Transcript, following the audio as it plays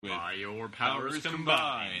By your powers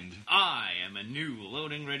combined, I am a new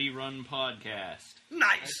Loading Ready Run podcast.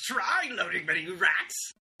 Nice try, Loading Ready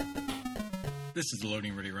Rats! This is the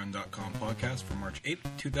LoadingReadyRun.com podcast for March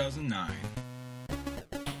 8th, 2009.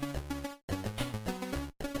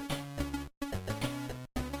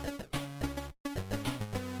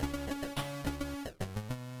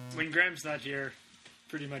 When Graham's not here,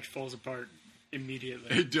 pretty much falls apart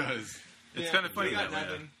immediately. It does. It's kind of funny that way.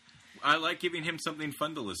 I like giving him something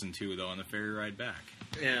fun to listen to, though, on the ferry ride back.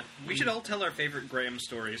 Yeah, we should all tell our favorite Graham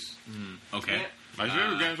stories. Okay. My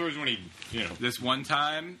favorite Graham story is when he, This one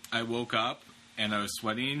time, I woke up, and I was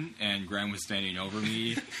sweating, and Graham was standing over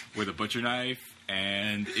me with a butcher knife,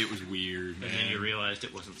 and it was weird. And then you realized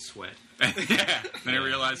it wasn't sweat. Yeah. Then I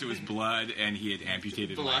realized it was blood, and he had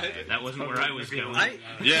amputated my head. That wasn't where I was going.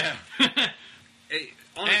 Yeah. Hey,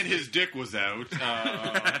 honestly, And his dick was out.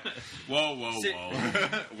 Whoa.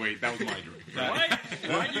 Wait, that was my drink.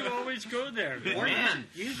 Why do you always go there? Man,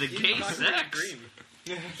 the gay talk about sex. Graham.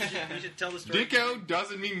 You should tell the story. Dick out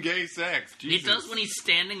doesn't mean gay sex. He Jesus. does when he's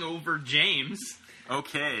standing over James.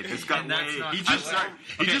 Okay, this got And that's way... not-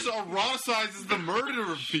 He just eroticizes the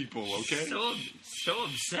murder of people, okay? So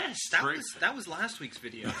obsessed. That was last week's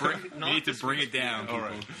video. You need to bring it down, people.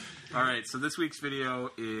 All right, so this week's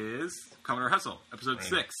video is Commodore Hustle, episode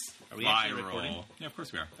 6. Are we actually recording? Yeah, of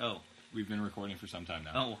course we are. Oh, We've been recording for some time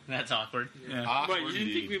now. oh, that's awkward. Yeah. What, you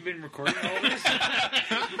didn't think we've been recording all this?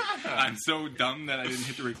 I'm so dumb that I didn't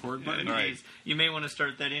hit the record button. All right. You may want to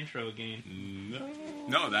start that intro again.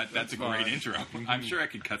 No, that's a great intro. I'm sure I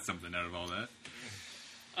could cut something out of all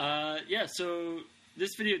that. Yeah, so this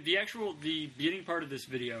video, the beginning part of this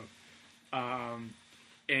video, and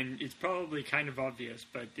it's probably kind of obvious,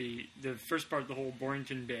 but the first part, the whole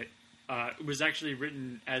Borrington bit, was actually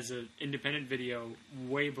written as an independent video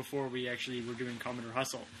way before we actually were doing Commodore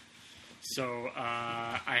Hustle. So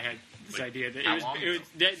I had this idea that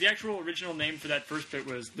the actual original name for that first bit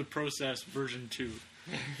was The Process version 2.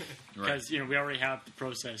 Because, we already have The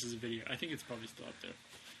Process as a video. I think it's probably still up there.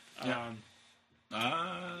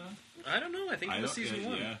 I don't know. I think it was season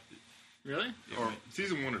 1. Yeah. Really? Or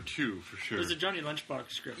season 1 or 2, for sure. There's a Johnny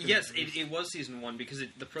Lunchbox script. Yes, it was season 1 because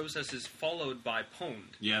the process is followed by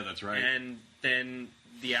Pwned. Yeah, that's right. And then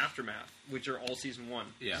the Aftermath, which are all season 1.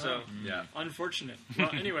 Yeah. So, Yeah. Unfortunate.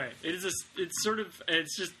 Well, anyway, it's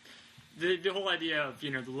just the whole idea of,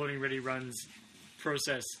 the loading ready runs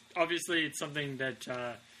process. Obviously, it's something that,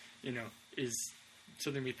 is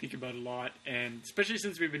something we think about a lot. And especially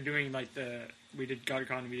since we've been doing, we did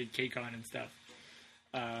GodCon, we did KCon and stuff.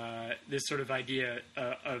 This sort of idea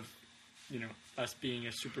of, us being a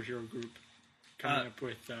superhero group coming up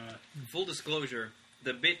with... full disclosure,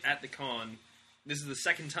 the bit at the con, this is the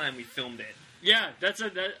second time we filmed it. Yeah,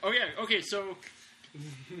 okay, so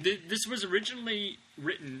this was originally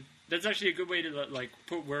written... That's actually a good way to,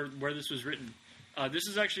 put where this was written. This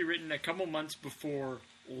was actually written a couple months before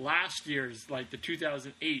last year's, the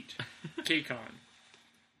 2008 KCon.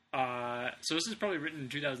 So this is probably written in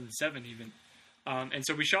 2007 even. And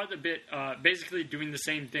so we shot the bit basically doing the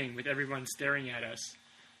same thing with everyone staring at us,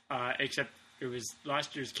 except it was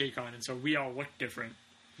last year's KCon, and so we all looked different.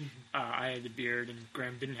 I had the beard, and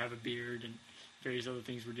Graham didn't have a beard, and various other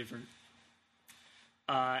things were different.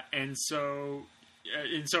 And so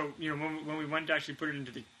when we went to actually put it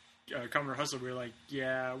into the Commodore Hustle, we were like,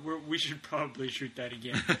 yeah, we should probably shoot that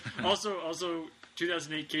again. Also,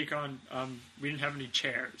 2008 KCon, we didn't have any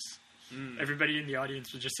chairs. Everybody in the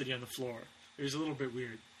audience was just sitting on the floor. It was a little bit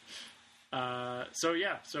weird.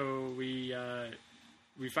 So we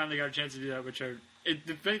finally got a chance to do that.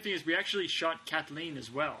 The funny thing is, we actually shot Kathleen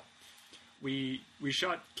as well. We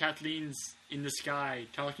shot Kathleen's in the sky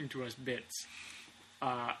talking to us bits.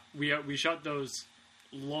 We shot those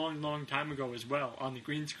long time ago as well on the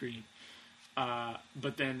green screen.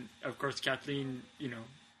 But then, of course, Kathleen,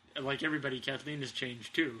 like everybody, Kathleen has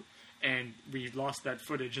changed too. And we lost that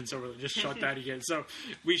footage, and so we just shot that again. So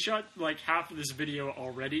we shot half of this video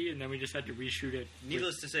already, and then we just had to reshoot it.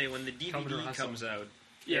 Needless to say, when the DVD comes out,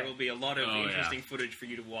 Yeah. there will be a lot of interesting footage for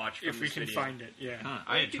you to watch from if we this can video. find it. Yeah.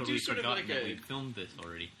 I had you could totally do sort of forgotten like that a- we filmed this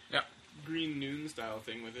already. Green Noon style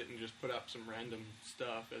thing with it and just put up some random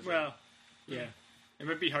stuff. Well, yeah. It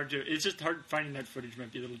might be hard to... It's just hard finding that footage.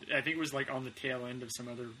 Might be a little... I think it was on the tail end of some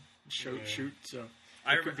other shoot, so...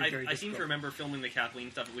 I could be very seem to difficult. remember filming the Kathleen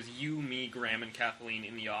stuff. It was you, me, Graham, and Kathleen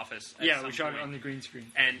in the office. At Yeah, some we shot it point. on the green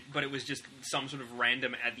screen. But it was just some sort of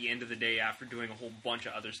random at the end of the day after doing a whole bunch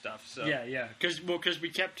of other stuff. So Yeah. Because we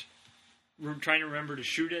kept trying to remember to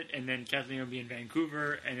shoot it, and then Kathleen would be in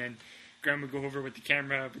Vancouver, and then Graham would go over with the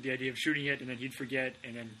camera with the idea of shooting it, and then he'd forget,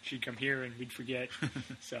 and then she'd come here and we'd forget.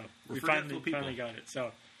 So we finally got it.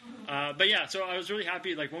 So But yeah, so I was really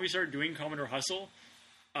happy. Like when we started doing Commodore Hustle,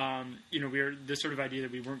 we were this sort of idea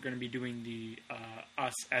that we weren't going to be doing the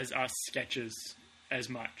us as us sketches as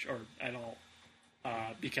much or at all,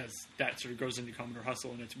 because that sort of goes into Commodore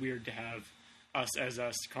Hustle, and it's weird to have us as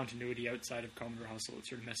us continuity outside of Commodore Hustle. It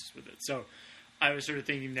sort of messes with it. So I was sort of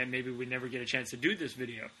thinking that maybe we'd never get a chance to do this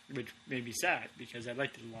video, which made me sad because I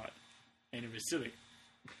liked it a lot and it was silly.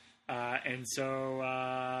 And so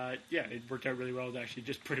it worked out really well to actually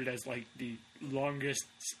just put it as like the longest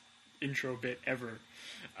intro bit ever.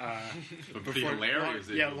 Pretty hilarious.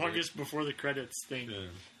 Longest before the credits thing. Yeah.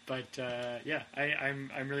 But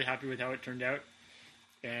I'm really happy with how it turned out,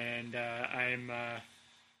 and I'm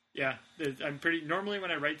pretty. Normally, when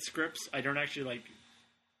I write scripts, I don't actually like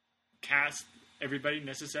cast everybody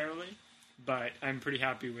necessarily, but I'm pretty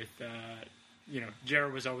happy with.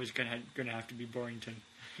 Jared was always gonna have to be Borington.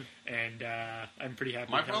 And I'm pretty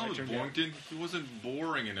happy. My with how problem it with turned out. Borington, he wasn't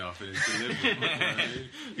boring enough in his delivery. Right?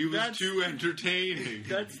 He was too entertaining.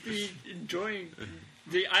 That's the enjoying.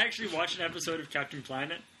 I actually watched an episode of Captain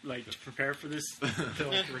Planet, like to prepare for this,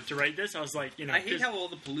 to write this. I was like, I hate how all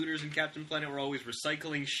the polluters in Captain Planet were always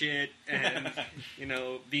recycling shit and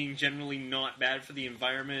being generally not bad for the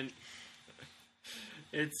environment.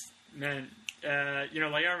 It's I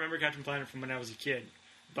remember Captain Planet from when I was a kid.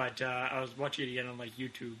 But I was watching it again on like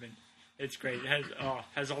YouTube, and it's great. It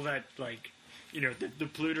has all that like, the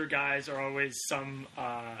polluter guys are always some,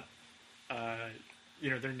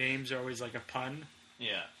 their names are always like a pun.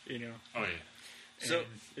 Yeah. Oh yeah. So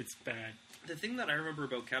it's bad. The thing that I remember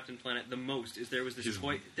about Captain Planet the most is there was this His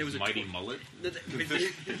toy. There was mighty a toy, mullet. That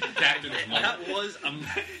was a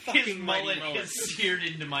fucking His mullet mighty mullet. is seared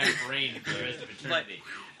into my brain for the rest of But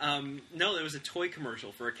eternity. no, there was a toy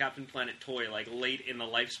commercial for a Captain Planet toy, like late in the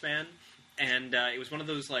lifespan, and it was one of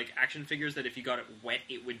those like action figures that if you got it wet,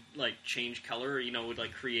 it would like change color, or, would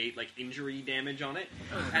like create like injury damage on it.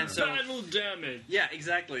 And so, Battle damage. yeah,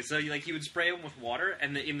 exactly. So he would spray them with water,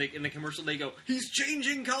 and in the commercial they go, "He's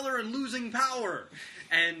changing color and losing power,"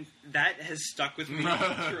 and that has stuck with me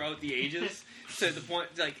throughout the ages to the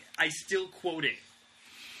point like I still quote it.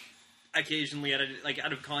 Occasionally, out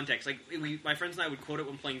of context, my friends and I would quote it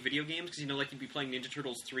when playing video games because you'd be playing Ninja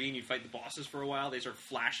Turtles 3 and you'd fight the bosses for a while. They start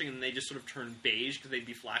flashing and they just sort of turn beige because they'd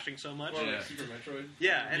be flashing so much. Well, like Super Metroid.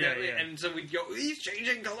 Yeah, and so we'd go, "He's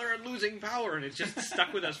changing color and losing power," and it's just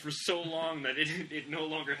stuck with us for so long that it no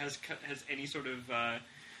longer has any sort of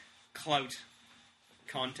clout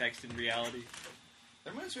context in reality.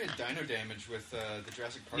 That reminds me of Dino Damage with the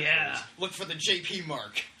Jurassic Park. Yeah. toys. Look for the JP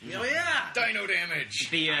mark. Oh yeah, Dino Damage.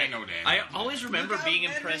 I know that. I always remember Look out, being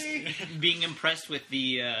Henry! impressed with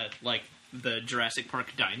the the Jurassic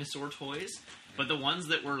Park dinosaur toys. But the ones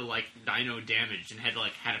that were like dino damaged and had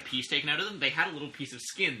a piece taken out of them, they had a little piece of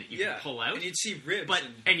skin that you could pull out. And you'd see ribs.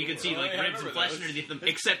 And you could see like yeah, I ribs and remember flesh those. underneath them.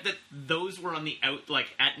 Except that those were on the out, like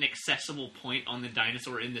at an accessible point on the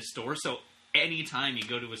dinosaur in the store. So anytime you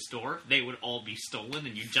go to a store, they would all be stolen,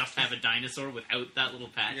 and you just have a dinosaur without that little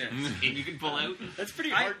patch of skin you can pull out. That's pretty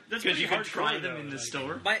hard. That's Because pretty you could hard. try them in the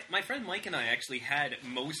store. My friend Mike and I actually had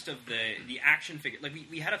most of the action figure. Like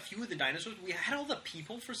we had a few of the dinosaurs. We had all the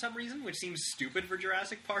people for some reason, which seems stupid for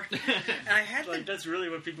Jurassic Park. And I had Like that's really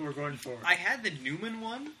what people were going for. I had the Newman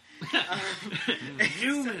one.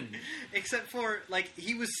 Newman. Except for like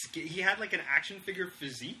he had like an action figure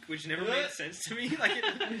physique, which never made sense to me. Like it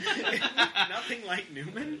looked nothing like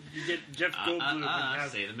Newman. You get Jeff Goldblum and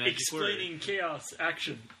have say the magic explaining chaos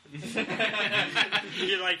action. He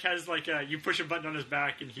has you push a button on his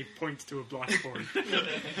back and he points to a blackboard.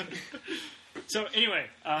 So anyway,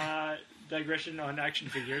 digression on action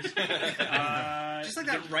figures. Just like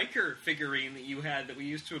that Riker figurine that you had that we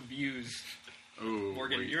used to abuse. Oh,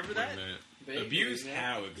 Morgan, you remember that? Abuse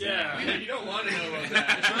how exactly? Yeah. You don't want to know about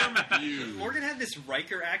that. Morgan had this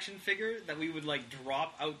Riker action figure that we would like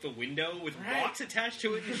drop out the window with rocks attached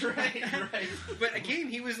to it. Right. But again,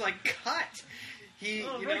 he was like cut.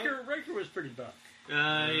 Riker was pretty buff.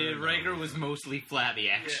 Riker was mostly flabby,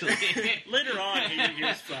 actually. Later on, he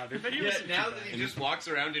was flabby, but he was Now that he just walks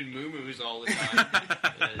around in muumuus all the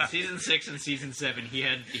time. Season 6 and Season 7,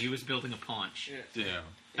 he was building a paunch. Yeah.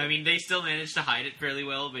 I mean, they still managed to hide it fairly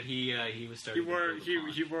well, but he was starting.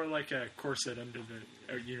 He wore like a corset under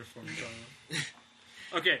the uniform.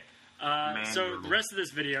 Okay. So the rest of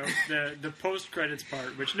this video, the post credits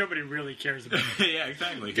part, which nobody really cares about, Yeah,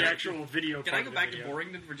 exactly. the actual video. Can part I go of the back to video.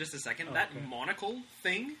 Borington for just a second? That okay. monocle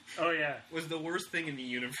thing Oh yeah. was the worst thing in the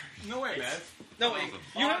universe. No way, man. No,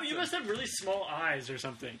 You must have really small eyes or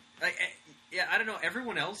something. I don't know.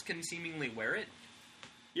 Everyone else can seemingly wear it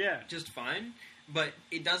Yeah. just fine, but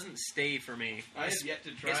it doesn't stay for me. I have yet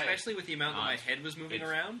to try it. Especially with the amount that my head was moving It's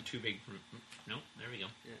around. too big for... No, there we go.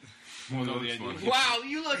 Well, no, the idea- Wow,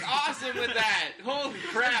 you look awesome with that! Holy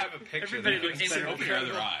crap! Everybody looks It's better. Open your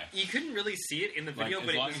other eye. You couldn't really see it in the Like, video, as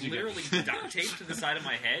but it long was as you get- literally duct taped to the side of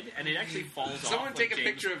my head, and it actually falls off. Someone when take a James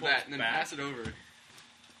picture of pulls that and then back. pass it over.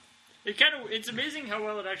 It's amazing how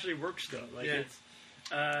well it actually works, though. Like Yeah. it's,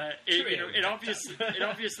 it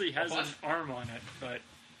obviously has an arm on it, but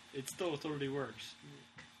it still totally works.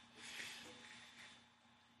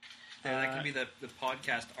 Yeah, that can be the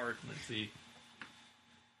podcast art. Let's see.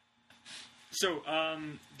 So,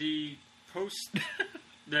 the post,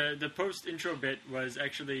 the post intro bit was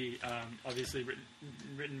actually obviously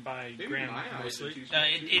written by Maybe Graham my eyes are mostly. too small.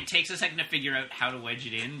 It takes a second to figure out how to wedge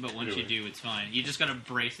it in, but once you do, it's fine. You just gotta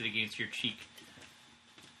brace it against your cheek.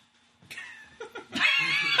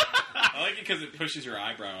 I like it because it pushes your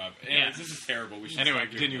eyebrow up. Yeah. Anyways, this is terrible. We should Anyway, stop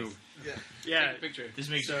doing continue. this. Yeah, Take a picture. This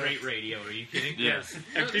makes So- great radio. Are you kidding? yes,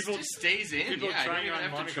 No, and people. it just stays in. people Yeah, I don't trying even on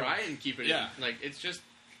have Monaco. to try and keep it Yeah. in. Like, it's just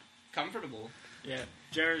comfortable. Yeah,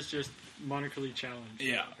 Jared's just monically challenged.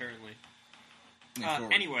 Yeah. Apparently.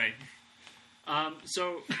 Forward. Anyway,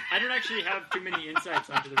 So I don't actually have too many insights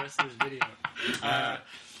onto the rest of this video.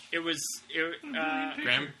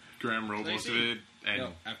 Graham wrote most of it, and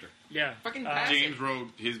No, after. Yeah. Fucking pass it. James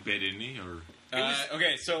wrote his bit, didn't he? Or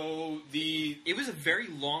Okay, so the it was a very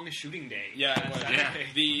long shooting day. yeah, it was. Yeah.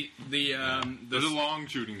 the those are long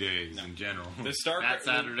shooting days in general. the Starcraft That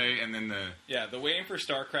Saturday, and then the waiting for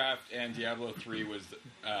StarCraft and Diablo 3 was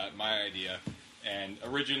my idea, and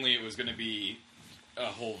originally it was going to be a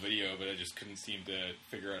whole video, but I just couldn't seem to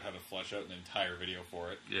figure out how to flesh out an entire video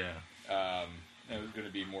for it. yeah. It was going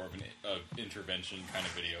to be more of an intervention kind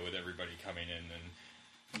of video with everybody coming in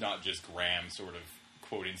and not just Graham sort of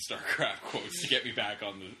quoting StarCraft quotes to get me back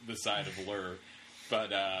on the side of Lure. But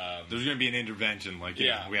There's going to be an intervention, like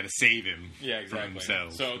Yeah. we had to save him yeah, from exactly.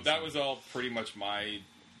 himself. So that was all pretty much my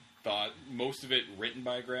thought. Most of it written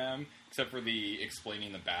by Graham, except for the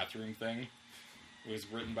explaining the bathroom thing was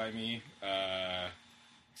written by me.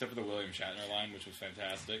 Except for the William Shatner line, which was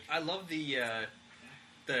fantastic. I love the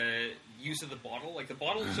use of the bottle. Like the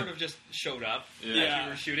bottle sort of just showed up Yeah. as you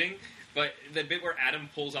were shooting, but the bit where Adam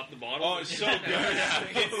pulls up the bottle. Oh, it's so good.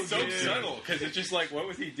 It's so subtle because it's just like, what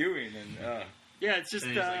was he doing? And Yeah, it's just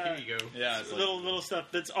And he's like, here you go. yeah, it's like, little stuff.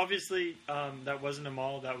 That's obviously that wasn't a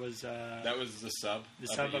mall. That was that was the sub. the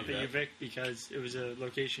sub up at UVic because it was a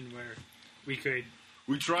location where we could.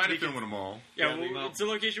 we tried to film them all. Yeah, Yeah, well, it's a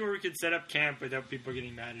location where we could set up camp without people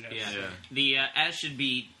getting mad at us. Yeah. Yeah. The as should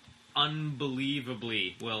be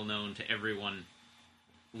unbelievably well known to everyone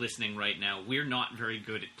listening right now. We're not very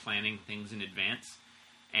good at planning things in advance,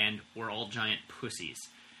 and we're all giant pussies.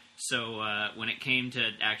 So when it came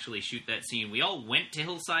to actually shoot that scene, we all went to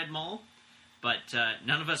Hillside Mall, but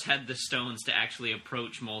none of us had the stones to actually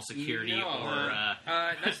approach mall security No. or.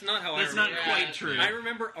 That's not how I That's remember. not quite true. I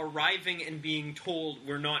remember arriving and being told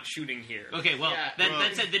we're not shooting here. Okay, well, Yeah,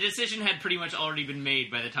 that said, the decision had pretty much already been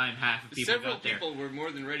made by the time half of people Several got there. people were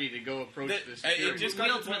more than ready to go approach That- this. it just We got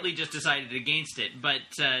to ultimately just decided against it, but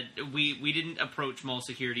we didn't approach mall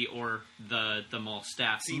security or the mall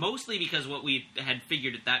staff, mostly because what we had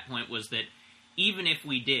figured at that point was that even if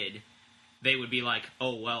we did, they would be like,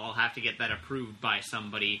 oh, well, I'll have to get that approved by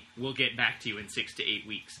somebody. We'll get back to you in 6 to 8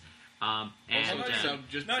 weeks. And sub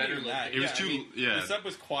just Not better even that. looking. It was Yeah, too- I mean, yeah. The sub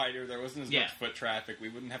was quieter. There wasn't as Yeah. much foot traffic. We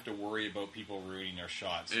wouldn't have to worry about people ruining our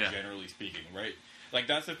shots, Yeah. generally speaking, right? Like,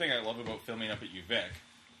 that's the thing I love about filming up at UVic,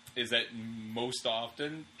 is that most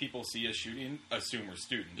often people see us shooting, assume we're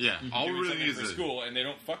students. Yeah. All we doing really something need is for a- school, and they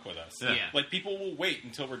don't fuck with us. Yeah. Yeah. Like, people will wait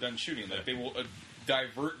until we're done shooting. Like, they will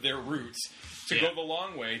divert their routes to Yeah. go the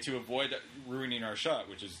long way to avoid ruining our shot,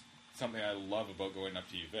 which is something I love about going up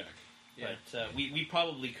to UVic. But we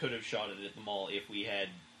probably could have shot it at the mall if we had,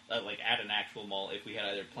 like at an actual mall, if we had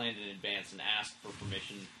either planned in advance and asked for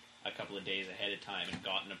permission a couple of days ahead of time and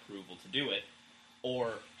gotten approval to do it,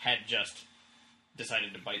 or had just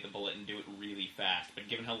decided to bite the bullet and do it really fast. But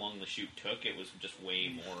given how long the shoot took, it was just way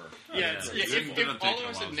more. Yeah, it's- Yeah, It's if gonna all take of a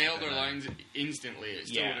us while had to nailed set our that. lines instantly, it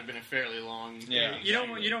still Yeah. would have been a fairly long. Yeah. You don't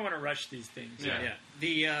want to rush these things. Yeah.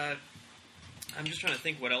 The I'm just trying to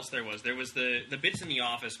think what else there was. There was the bits in the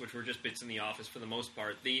office, which were just bits in the office for the most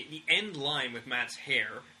part. The end line with Matt's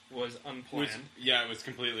hair was unplanned. Yeah, it was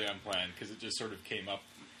completely unplanned, because it just sort of came up.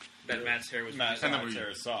 that Matt's hair was Matt's And then we- hair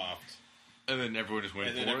is soft. And then everyone just went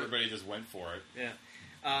And then for it. everybody just went for it.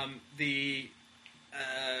 Yeah. The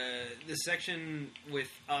section with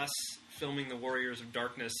us filming the Warriors of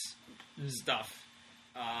Darkness stuff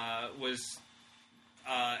was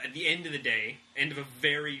at the end of the day, end of a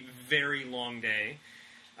very, very long day.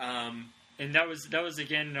 And And that was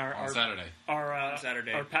again On Saturday. our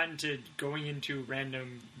Saturday. our patented going into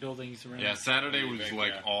random buildings around. Yeah, Saturday was Big,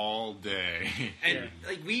 like yeah. all day. And Yeah.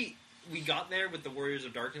 like we got there with the Warriors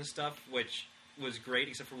of Darkness stuff, which was great,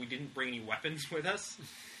 except for we didn't bring any weapons with us.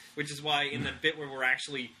 Which is why in the bit where we're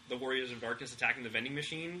actually the Warriors of Darkness attacking the vending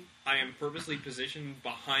machine, I am purposely positioned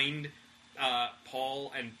behind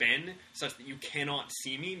Paul and Ben such that you cannot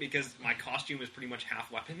see me because my costume is pretty much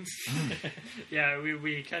half weapons. Yeah,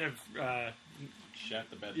 we kind of Shat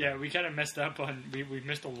the bed. we kind of messed up on we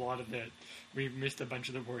missed a lot of that. We missed a bunch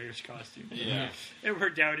of the Warriors costumes. Yeah. It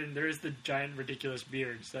worked out, and there is the giant ridiculous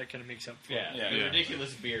beards that kind of makes up for Yeah, it. Yeah, the yeah.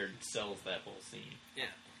 ridiculous beard sells that whole scene.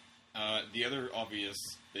 The other obvious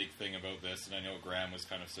big thing about this, and I know Graham was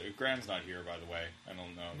kind of... Graham's not here, by the way. I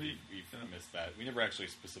don't know. We've missed that. We never actually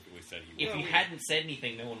specifically said he If was. you hadn't said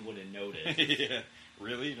anything, no one would have noticed. Yeah.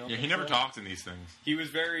 Really? You don't Yeah, he think never so? talks in these things. He was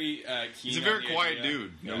very keen He's a on very the quiet idea-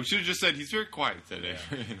 dude. Yeah. No, we should have just said he's very quiet today.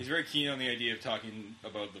 Yeah. He's very keen on the idea of talking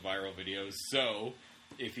about the viral videos. So,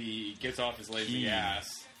 if he gets off his lazy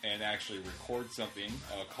ass and actually records something,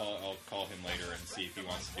 I'll call him later and see if he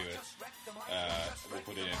wants to do it. We'll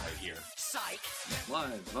put it in right here.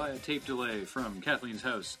 Live via tape delay from Kathleen's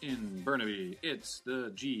house in Burnaby, it's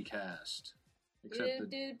the G-Cast. Except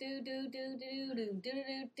the...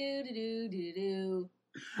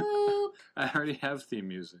 Boop. I already have theme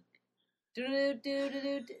music.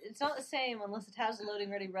 It's not the same unless it has loading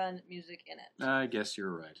ready run music in it. I guess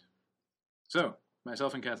you're right. So,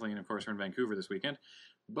 myself and Kathleen, of course, are in Vancouver this weekend,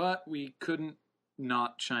 but we couldn't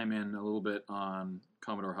not chime in a little bit on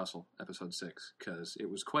Commodore Hustle, Episode 6, because it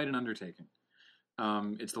was quite an undertaking.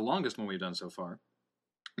 It's the longest one we've done so far,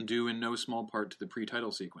 due in no small part to the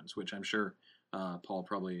pre-title sequence, which I'm sure Paul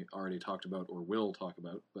probably already talked about or will talk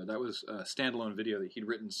about, but that was a standalone video that he'd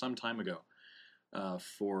written some time ago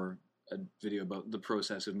for a video about the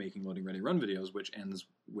process of making loading ready run videos, which ends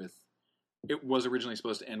with... It was originally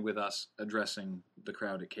supposed to end with us addressing the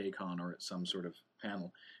crowd at KCON or at some sort of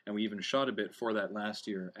panel, and we even shot a bit for that last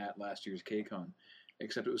year at last year's KCON,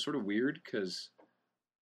 except it was sort of weird because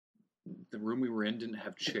the room we were in didn't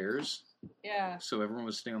have chairs, Yeah, so everyone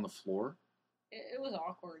was sitting on the floor. it was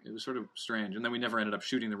awkward. It was sort of strange, and then we never ended up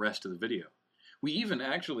shooting the rest of the video. We even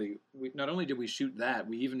actually, not only did we shoot that,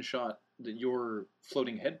 we even shot your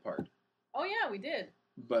floating head part, Oh yeah, we did.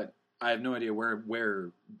 but I have no idea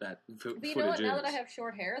where that But footage you know what? is. Now that I have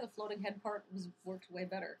short hair, the floating head part worked way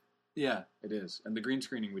better. Yeah, it is, and the green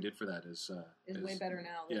screening we did for that is Way better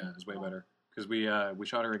now. Yeah, it's way better because we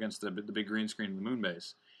shot her against the big green screen of the moon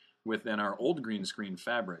base, with then our old green screen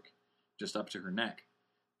fabric just up to her neck,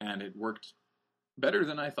 and it worked better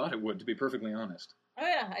than I thought it would, to be perfectly honest. Oh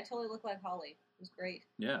yeah, I totally look like Holly. It was great.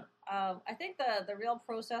 Yeah, I think the real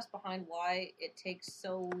process behind why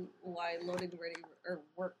loading ready or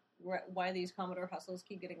work, why these Commodore Hustles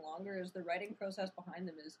keep getting longer is the writing process behind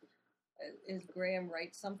them is Graham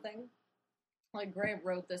writes something, like Graham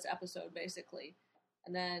wrote this episode basically,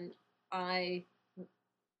 and then I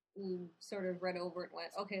sort of read over it and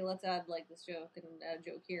went, okay, let's add like this joke and add a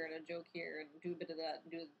joke here and a joke here and do a bit of that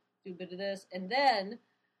and do a bit of this, and then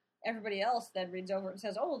everybody else then reads over it and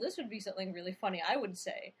says, oh, this would be something really funny, I would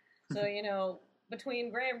say. So,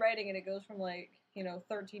 between Graham writing it, it goes from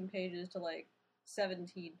 13 pages to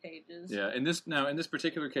 17 pages. yeah. In this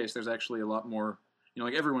particular case, there's actually a lot more.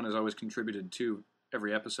 Like everyone has always contributed to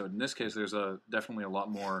every episode. In this case, there's definitely a lot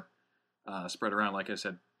more spread around. Like I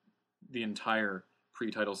said, the entire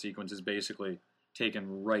pre-title sequence is basically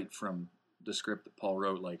taken right from the script that Paul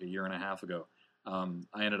wrote like a year and a half ago.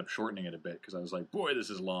 I ended up shortening it a bit because I was like, boy, this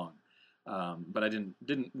is long. But I didn't.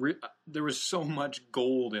 There was so much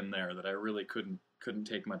gold in there that I really couldn't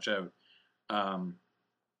take much out.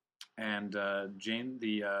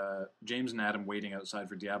 James and Adam waiting outside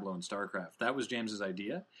for Diablo and StarCraft. That was James's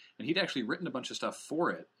idea, and he'd actually written a bunch of stuff for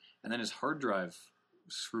it, and then his hard drive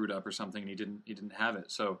screwed up or something, and he didn't have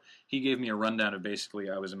it. So he gave me a rundown of basically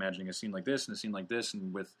I was imagining a scene like this and a scene like this,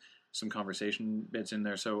 and with some conversation bits in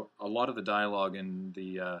there. So a lot of the dialogue in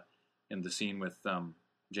the scene with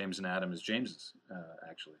James and Adam is James's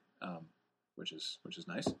actually, which is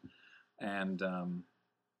nice. And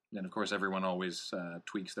then of course everyone always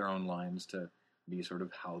tweaks their own lines to be sort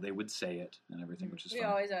of how they would say it and everything, which is We fun.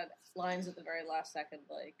 always add lines at the very last second.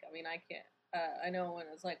 I can't. I know when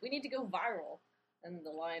it's we need to go viral, and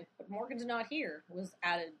the line, but Morgan's not here, was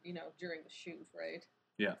added, during the shoot, right?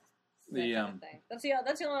 Yeah. That kind of thing. That's the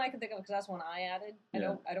only one I can think of because that's one I added.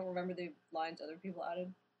 Yeah. I don't remember the lines other people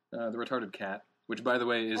added. The retarded cat, which by the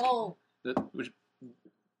way is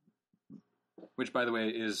which by the way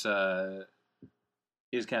is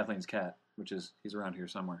Kathleen's cat, which is he's around here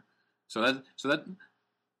somewhere. So that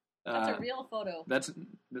That's a real photo. That's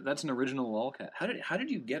an original lolcat. How did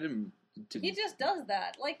you get him to? He just does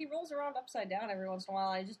that. Like, he rolls around upside down every once in a while.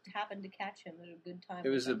 I just happened to catch him at a good time. It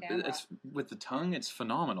was with the camera. it's with the tongue. It's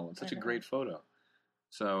phenomenal. It's such a know. great photo.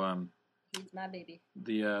 So He's my baby.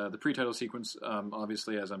 the pre-title sequence,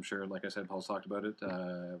 obviously, as I'm sure, like I said, Paul's talked about it.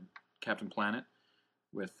 Captain Planet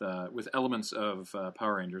with elements of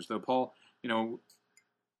Power Rangers. Though Paul,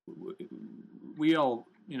 we all,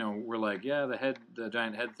 were like, yeah, the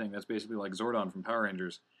giant head thing. That's basically like Zordon from Power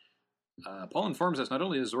Rangers. Paul informs us not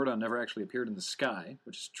only has Zordon never actually appeared in the sky,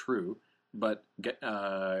 which is true, but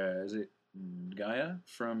is it Gaia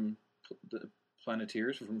from the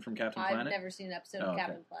Planeteers from Captain Planet? I've never seen an episode Oh, of okay.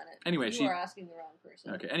 Captain Planet. Anyway, you are asking the wrong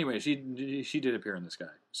person. Okay. Anyway, she did appear in the sky,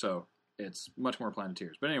 so it's much more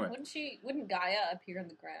Planeteers. But anyway, Wouldn't Gaia appear in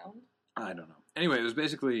the ground? I don't know. Anyway, it was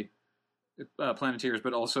basically Planeteers,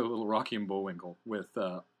 but also Little Rocky and Bullwinkle with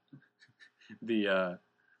the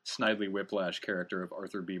Snidely Whiplash character of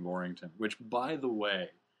Arthur B. Morrington. Which, by the way,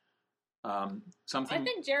 something I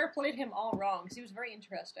think Jared played him all wrong because he was very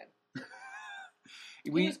interesting. He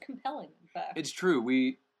was compelling, in fact. It's true.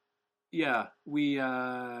 We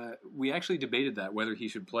actually debated that whether he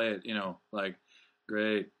should play it. Like,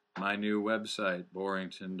 great, my new website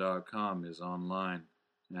Borrington.com is online,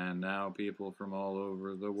 and now people from all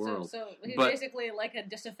over the world. So he's But- basically like a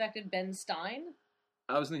disaffected Ben Stein.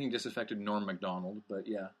 I was thinking disaffected Norm Macdonald, but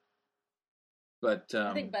yeah. But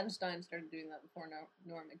I think Ben Stein started doing that before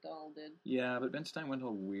Norm Macdonald did. yeah, but Ben Stein went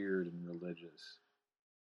all weird and religious.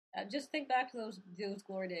 Just think back to those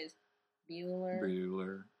glory days.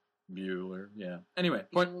 Bueller. Bueller, yeah. Anyway,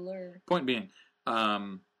 Bueller. point being,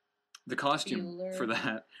 the costume Bueller. for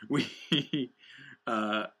that, we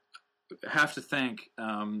have to thank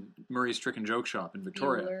Murray's Trick and Joke Shop in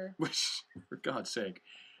Victoria, Bueller. which, for God's sake,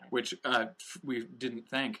 which we didn't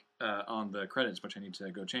thank on the credits, which I need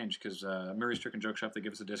to go change, because Murray's Trick and Joke Shop, they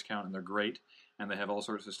give us a discount, and they're great, and they have all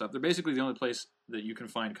sorts of stuff. They're basically the only place that you can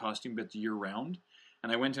find costume bits year-round,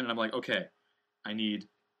 and I went in and I'm like, okay, I need,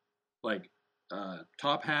 like, a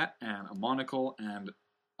top hat and a monocle and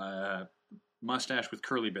a mustache with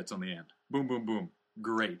curly bits on the end. Boom, boom, boom.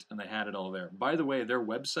 Great. And they had it all there. By the way, their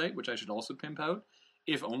website, which I should also pimp out,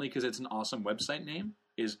 if only because it's an awesome website name,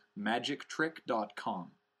 is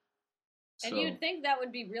magictrick.com. And you'd think that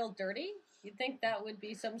would be real dirty? You'd think that would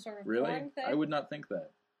be some sort of Really? porn thing? I would not think that.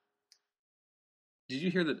 Did you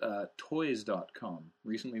hear that toys.com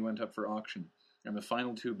recently went up for auction? And the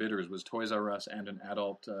final two bidders was Toys R Us and an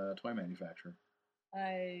adult toy manufacturer.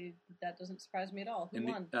 That doesn't surprise me at all. Who In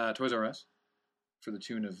won? the, Toys R Us, for the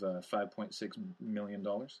tune of $5.6 million.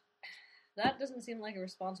 That doesn't seem like a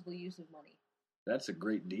responsible use of money. That's a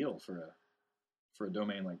great deal for a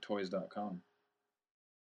domain like toys.com.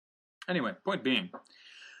 Anyway, point being.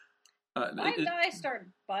 Why did I start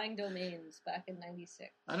buying domains back in '96?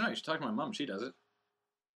 I don't know, you should talk to my mom. She does it.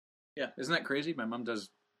 Yeah, isn't that crazy? My mom does,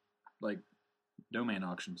 like, domain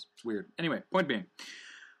auctions. It's weird. Anyway, point being.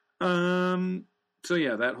 So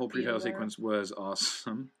yeah, that whole pre-title Bueller. sequence was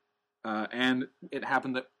awesome. And it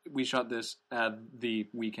happened that we shot this at the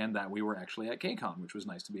weekend that we were actually at KCON, which was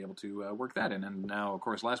nice to be able to work that in. And now, of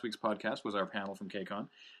course, last week's podcast was our panel from KCON,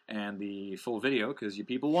 and the full video, because you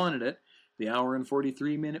people wanted it, the hour and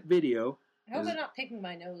 43-minute video. I hope is- I'm not picking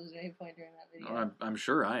my nose at any point during that video. I'm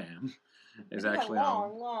sure I am. Is It's a actually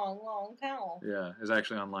long panel. Yeah, is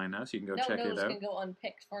actually online now, so you can go No check nose it out. can go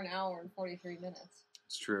unpicked for an hour and 43 minutes.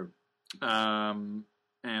 It's true. And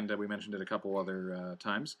we mentioned it a couple other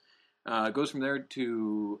times. It goes from there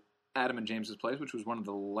to Adam and James's place, which was one of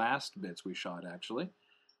the last bits we shot, actually.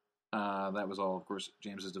 That was all, of course,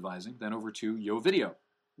 James's devising. Then over to Yo Video,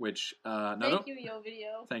 which... Thank you, Yo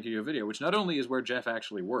Video. Thank you, Yo Video, which not only is where Jeff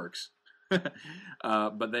actually works,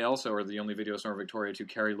 but they also are the only video store in Victoria to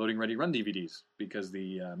carry Loading Ready Run DVDs, because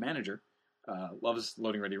the manager loves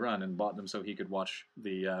Loading Ready Run and bought them so he could watch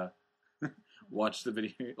the watch the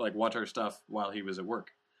video, like watch our stuff while he was at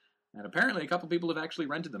work. And apparently a couple people have actually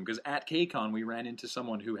rented them, because at KCON we ran into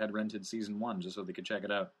someone who had rented season 1 just so they could check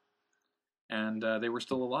it out. And they were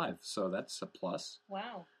still alive, so that's a plus.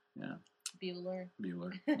 Wow. Yeah. Bueller.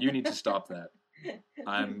 You need to stop that.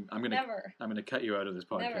 I'm Never. gonna cut you out of this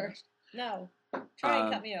podcast. Never. No. Try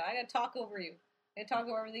and cut me out. I gotta talk over you. I gotta talk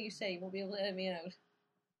over everything you say. You won't be able to edit me out.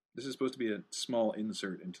 This is supposed to be a small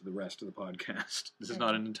insert into the rest of the podcast. This is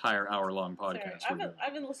not an entire hour-long podcast. Sorry.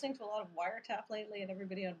 I've been listening to a lot of Wiretap lately, and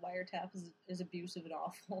everybody on Wiretap is abusive and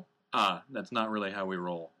awful. That's not really how we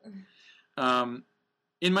roll.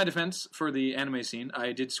 In my defense, for the anime scene,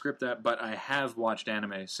 I did script that, but I have watched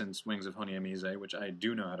anime since Wings of Honeyamize, which I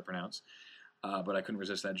do know how to pronounce. But I couldn't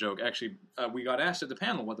resist that joke. Actually, we got asked at the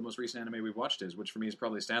panel what the most recent anime we've watched is, which for me is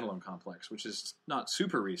probably Standalone Complex, which is not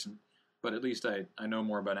super recent, but at least I know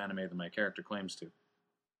more about anime than my character claims to.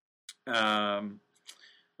 I'm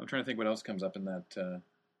trying to think what else comes up in that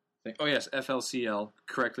thing. Oh yes, FLCL,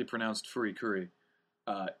 correctly pronounced Furikuri,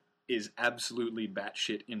 is absolutely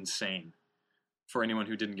batshit insane. For anyone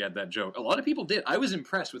who didn't get that joke, a lot of people did. I was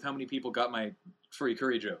impressed with how many people got my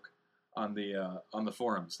Furikuri joke on the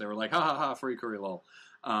forums. They were like, "Ha ha ha, Furikuri lol,"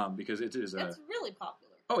 because it is That's really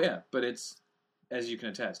popular. Oh yeah, but it's, as you can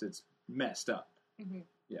attest, it's messed up. Mm-hmm.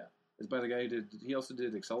 Yeah, it's by the guy who did. He also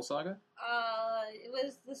did Excel Saga. It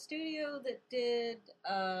was the studio that did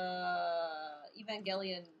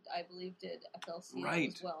Evangelion, I believe, did FLC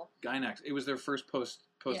Right. as well. Gainax. It was their first post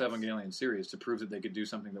Evangelion series to prove that they could do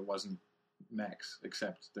something that wasn't mechs,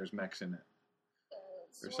 except there's mechs in it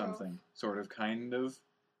or something. Sort of, kind of.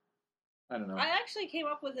 I don't know. I actually came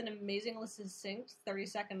up with an amazingly succinct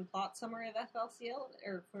 30-second plot summary of FLCL,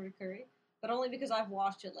 or Furikuri, but only because I've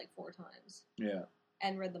watched it like 4 times. Yeah.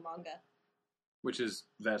 And read the manga. Which is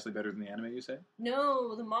vastly better than the anime, you say?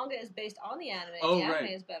 No, the manga is based on the anime. Oh, the anime right.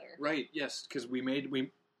 is better. Right, yes, because we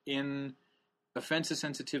in Offensive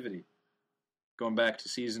Sensitivity, going back to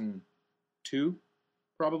season 2,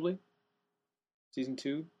 probably? Season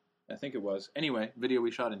 2? I think it was. Anyway, video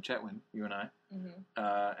we shot in Chetwynd, you and I.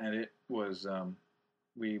 Mm-hmm. And it was,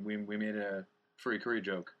 we made a Furikuri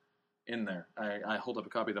joke in there. I hold up a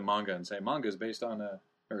copy of the manga and say, manga is based on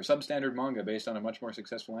or substandard manga based on a much more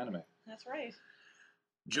successful anime. That's right.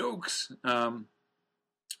 Jokes! From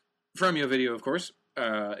your video, of course,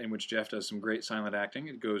 in which Jeff does some great silent acting.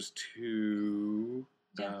 It goes to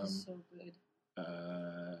Jeff is so good.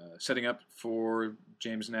 setting up for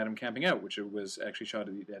James and Adam camping out, which it was actually shot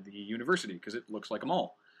at the university because it looks like a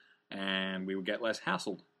mall, and we would get less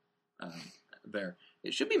hassled there.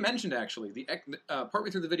 It should be mentioned actually.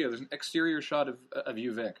 Partway through the video, there's an exterior shot of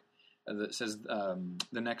UVic that says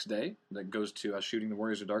the next day that goes to us shooting the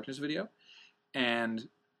Warriors of Darkness video, and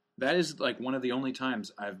that is like one of the only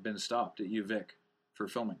times I've been stopped at UVic for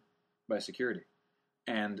filming by security.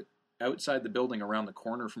 And outside the building, around the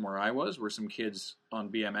corner from where I was, were some kids on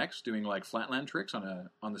BMX doing like flatland tricks on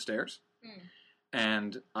the stairs.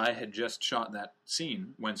 And I had just shot that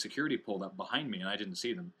scene when security pulled up behind me, and I didn't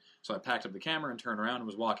see them. So I packed up the camera and turned around and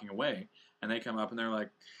was walking away. And they come up and they're like,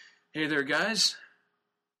 "Hey there, guys,"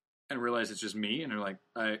 and realize it's just me. And they're like,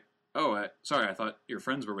 sorry, I thought your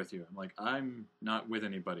friends were with you. I'm like, I'm not with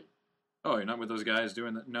anybody. Oh, you're not with those guys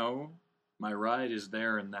doing that? No, my ride is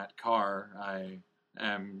there in that car. I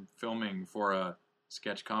am filming for a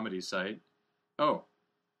sketch comedy site. Oh,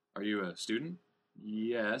 are you a student?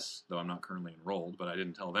 Yes, though I'm not currently enrolled, but I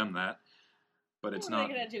didn't tell them that. But it's what not.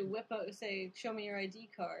 What are they going to do? Whip out, say, "Show me your ID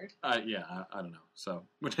card"? Yeah, I don't know. So,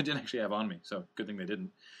 which I didn't actually have on me. So, good thing they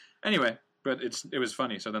didn't. Anyway, but it was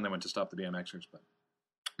funny. So then they went to stop the BMXers. But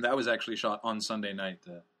that was actually shot on Sunday night.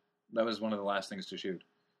 That was one of the last things to shoot.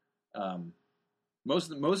 Most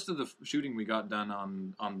of the shooting we got done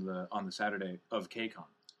on the Saturday of KCON.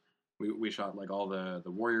 We shot like all the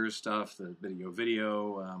Warriors stuff, the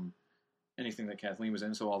video, anything that Kathleen was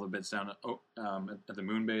in. So all the bits down at the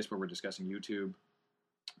moon base where we're discussing YouTube.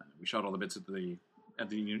 We shot all the bits at the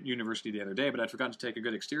university the other day, but I'd forgotten to take a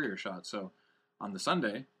good exterior shot. So on the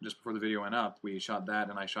Sunday, just before the video went up, we shot that,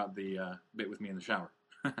 and I shot the bit with me in the shower.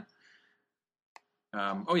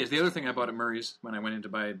 Oh yes, the other thing I bought at Murray's when I went in to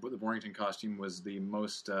buy the Warrington costume was the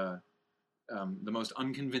most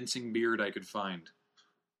unconvincing beard I could find.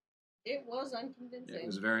 It was unconvincing. It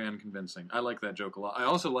was very unconvincing. I like that joke a lot. I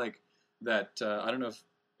also like that. I don't know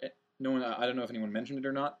if anyone mentioned it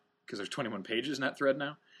or not because there's 21 pages in that thread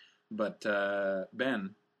now. But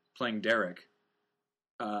Ben playing Derek,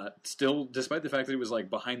 still, despite the fact that it was like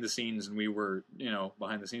behind the scenes and we were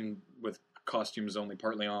behind the scene with costumes only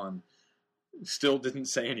partly on, still didn't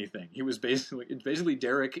say anything. He was basically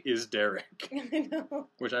Derek is Derek. I know.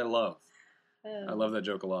 Which I love. I love that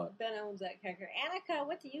joke a lot. Ben owns that character. Annika,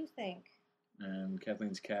 what do you think? And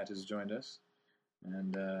Kathleen's cat has joined us.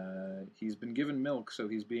 And he's been given milk, so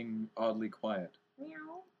he's being oddly quiet.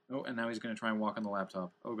 Meow. Oh, and now he's going to try and walk on the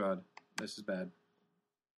laptop. Oh god, this is bad.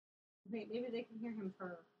 Wait, maybe they can hear him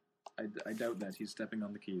purr. I doubt that. He's stepping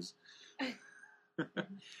on the keys.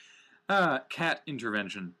 Cat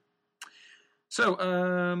intervention. So,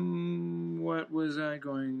 what was I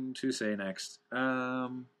going to say next?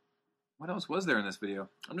 What else was there in this video?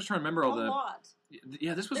 I'm just trying to remember all the... A lot.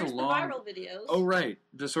 Yeah, this was There's a long... the viral videos. Oh, right.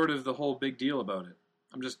 The whole big deal about it.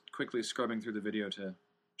 I'm just quickly scrubbing through the video to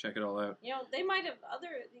check it all out. They might have...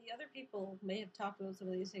 The other people may have talked about some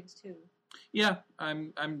of these things, too. Yeah,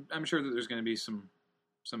 I'm sure that there's going to be some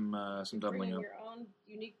some doubling Bringing up. your own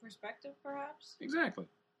unique perspective, perhaps. Exactly.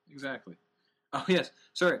 Oh yes,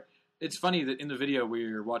 sorry. It's funny that in the video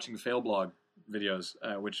we were watching Failblog videos,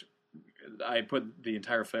 which I put the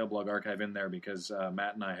entire Failblog archive in there because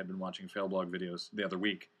Matt and I had been watching Failblog videos the other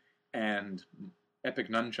week, and Epic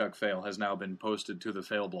Nunchuck Fail has now been posted to the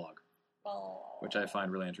Failblog, which I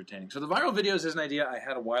find really entertaining. So the viral videos is an idea I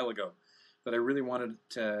had a while ago that I really wanted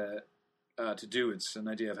to do. It's an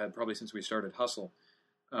idea I've had probably since we started Hustle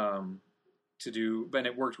to do, and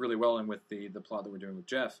it worked really well in with the plot that we're doing with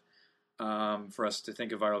Jeff. For us to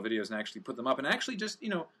think of viral videos and actually put them up, and actually just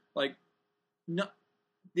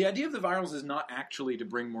the idea of the virals is not actually to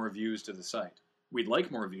bring more views to the site. We'd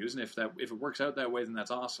like more views, and if it works out that way, then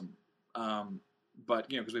that's awesome. But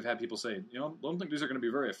because we've had people say, don't think these are going to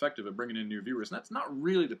be very effective at bringing in new viewers, and that's not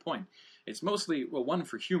really the point. It's mostly one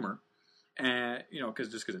for humor, and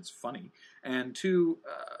because it's funny, and two,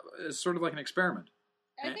 it's sort of like an experiment.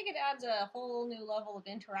 I think it adds a whole new level of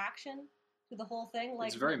interaction to the whole thing. Like,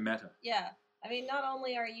 it's very meta. Yeah. I mean, not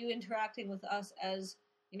only are you interacting with us as,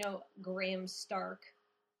 Graham Stark,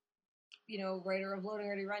 writer of Loading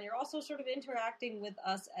Ready Run, you're also sort of interacting with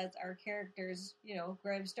us as our characters,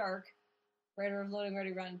 Graham Stark, writer of Loading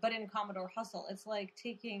Ready Run, but in Commodore Hustle. It's like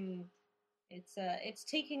taking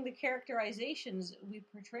the characterizations we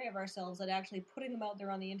portray of ourselves and actually putting them out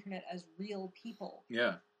there on the internet as real people.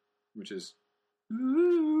 Yeah. Which is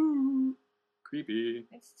creepy.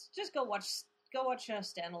 It's just go watch a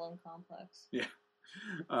Standalone Complex. Yeah.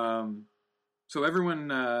 So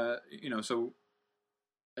everyone,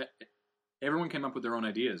 everyone came up with their own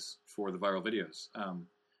ideas for the viral videos.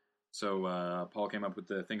 So Paul came up with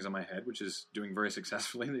the things on my head, which is doing very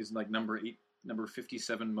successfully. He's like number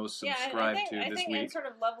 57 most subscribed to this week. I think in sort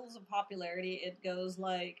of levels of popularity, it goes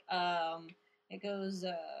like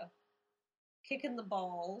kicking the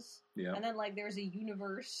balls, and then like there's a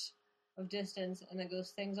universe of distance, and it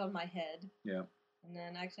goes things on my head. Yeah. And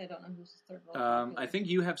then, actually, I don't know who's the third most popular. I think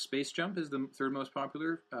you have Space Jump is the third most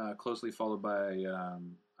popular, closely followed by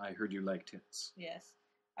I Heard You Like Tits. Yes.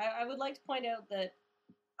 I would like to point out that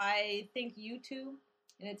I think YouTube,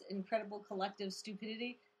 in its incredible collective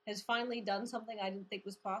stupidity, has finally done something I didn't think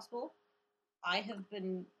was possible. I have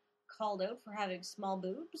been called out for having small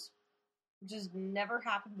boobs, which has never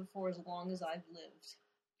happened before as long as I've lived.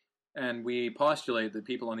 And we postulate that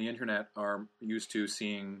people on the internet are used to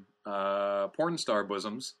seeing porn star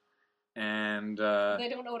bosoms, and they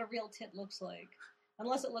don't know what a real tit looks like,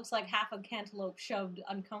 unless it looks like half a cantaloupe shoved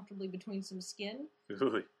uncomfortably between some skin,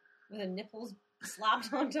 with the nipples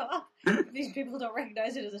slapped on top. These people don't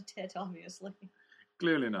recognize it as a tit, obviously.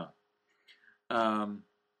 Clearly not. So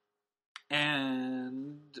the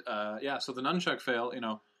nunchuck fail,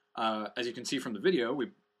 as you can see from the video,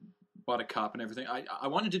 we bought a cup and everything. I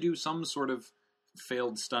wanted to do some sort of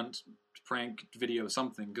failed stunt prank video,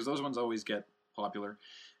 something, because those ones always get popular.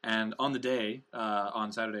 And on the day,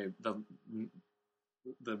 on Saturday, the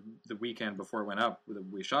weekend before it went up,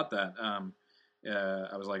 we shot that. I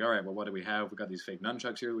was like, all right, well, what do we have? We got these fake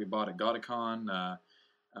nunchucks here. We bought a Godicon.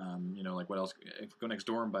 Like what else? Go next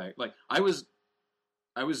door and buy. Like I was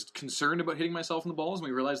concerned about hitting myself in the balls, and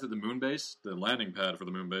we realized that the moon base, the landing pad for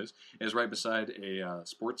the moon base, is right beside a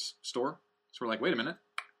sports store. So we're like, wait a minute,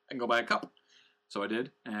 I can go buy a cup. So I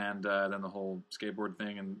did, and then the whole skateboard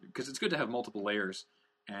thing, and because it's good to have multiple layers.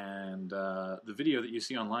 And the video that you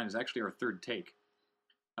see online is actually our third take,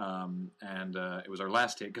 and it was our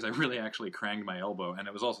last take because I really actually cranged my elbow, and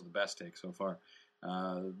it was also the best take so far.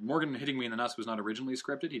 Morgan hitting me in the nuts was not originally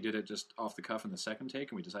scripted. He did it just off the cuff in the second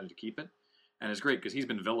take, and we decided to keep it. And it's great because he's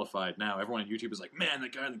been vilified now. Everyone on YouTube is like, man,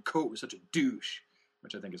 that guy in the coat was such a douche,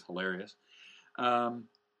 which I think is hilarious.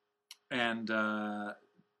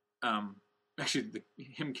 Actually,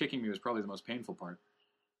 him kicking me was probably the most painful part.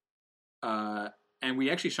 And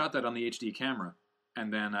we actually shot that on the HD camera,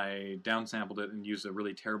 and then I downsampled it and used a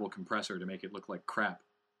really terrible compressor to make it look like crap.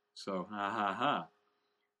 So, ha ha ha.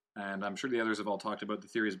 And I'm sure the others have all talked about the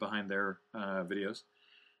theories behind their videos.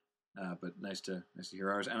 But nice to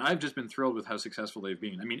hear ours. And I've just been thrilled with how successful they've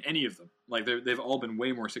been. I mean, any of them. Like, they've all been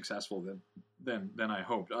way more successful than I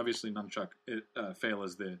hoped. Obviously, Nunchuck Fail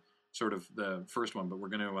is the sort of the first one, but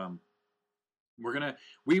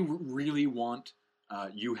we really want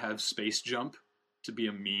You Have Space Jump to be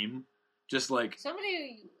a meme. Just like...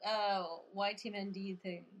 Somebody, YTMND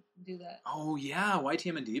thing, do that. Oh, yeah,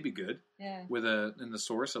 YTMND would be good. Yeah. With in the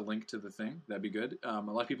source, a link to the thing. That'd be good. A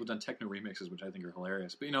lot of people have done techno remixes, which I think are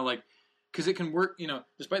hilarious. But, because it can work,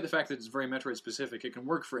 despite the fact that it's very Metroid specific, it can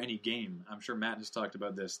work for any game. I'm sure Matt has talked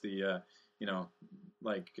about this. The,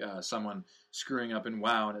 like someone screwing up in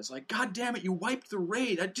WoW, and it's like, God damn it, you wiped the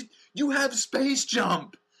raid. You have space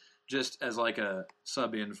jump, just as like a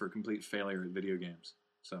sub in for complete failure at video games.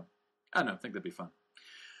 So I don't know. I think that'd be fun.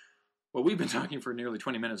 Well, we've been talking for nearly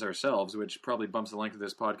 20 minutes ourselves, which probably bumps the length of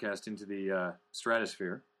this podcast into the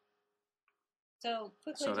stratosphere. So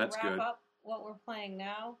quickly So to that's wrap good. up what we're playing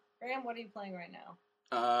now. Graham, what are you playing right now?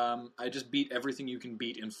 I just beat everything you can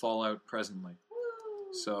beat in Fallout presently.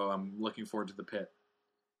 Woo! So I'm looking forward to the pit.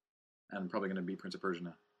 I'm probably going to beat Prince of Persia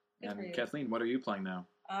now. Good for you. And Kathleen, what are you playing now?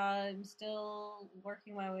 I'm still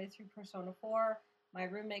working my way through Persona 4. My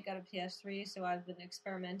roommate got a PS3, so I've been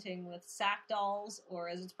experimenting with sack dolls, or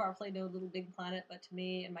as it's properly known, Little Big Planet, but to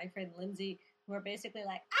me and my friend Lindsay, who are basically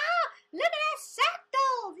like, look at that sack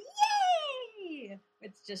dolls! Yay!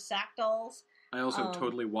 It's just sack dolls. I also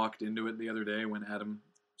totally walked into it the other day when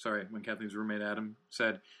when Kathleen's roommate Adam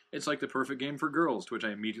said, it's like the perfect game for girls, to which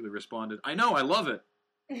I immediately responded, I know, I love it.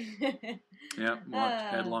 Yeah, walked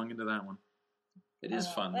headlong into that one. It is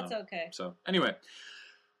fun, That's though. okay. So, anyway.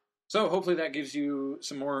 So, hopefully that gives you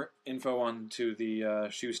some more info on to the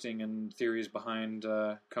shoesting and theories behind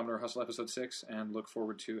Commodore Hustle Episode 6, and look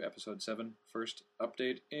forward to Episode 7, first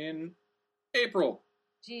update in April.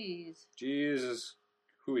 Jeez. Jesus.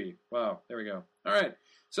 Hooey. Wow, there we go. All right,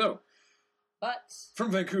 so, Butts.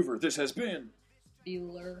 from Vancouver, this has been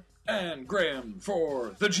Bueller. and Graham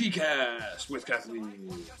for the G-Cast with Kathleen.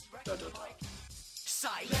 Da, da,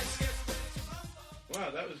 da. Wow,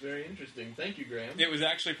 that was very interesting. Thank you, Graham. It was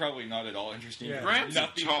actually probably not at all interesting. Yeah. Graham's a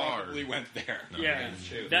Nothing tard. probably went there. Yeah, It's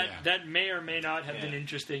true. that may or may not have been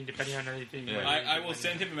interesting depending on anything. Yeah. I will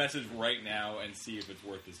send him a message right now and see if it's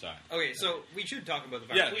worth his time. Okay, so we should talk about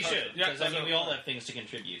the viral. Yeah, We should, Yeah, because I mean, so- we all have things to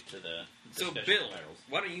contribute to the So, discussion Bill, of virals.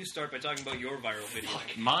 why don't you start by talking about your viral video?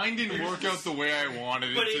 Mine didn't work out the way I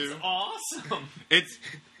wanted But it it's to. awesome. It's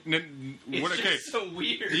It's what? Okay, just so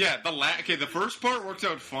weird. yeah. The first part works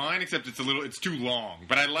out fine, except it's too long.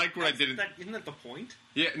 But I liked what I did. Isn't that the point?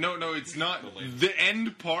 Yeah, no, it's not. The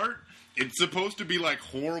end part, it's supposed to be like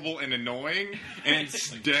horrible and annoying, and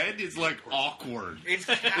instead it's like awkward. It's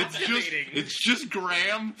It's captivating. just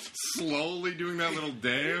Graham slowly doing that little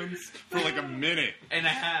dance for like a minute. And a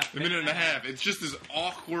half. A minute and a half. It's just this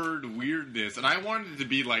awkward weirdness, and I wanted it to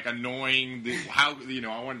be like annoying. I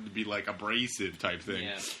wanted it to be like abrasive type thing.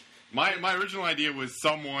 Yeah. My original idea was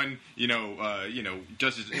someone,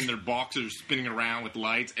 just in their boxers spinning around with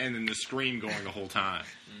lights, and then the scream going the whole time.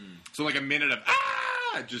 So like a minute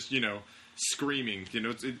of just screaming.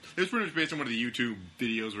 It's pretty much based on one of the YouTube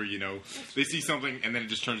videos where they see something and then it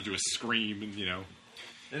just turns into a scream, and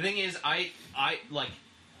The thing is, I like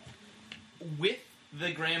with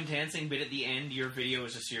the Graham dancing bit at the end. Your video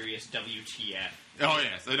is a serious WTF. Oh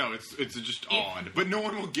yes, I know it's just odd, but no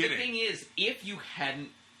one will get The it. thing is, if you hadn't,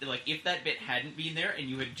 like, if that bit hadn't been there and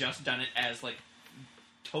you had just done it as like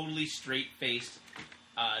totally straight faced,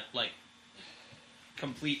 like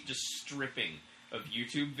complete just stripping of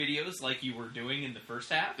YouTube videos like you were doing in the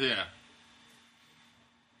first half, Yeah.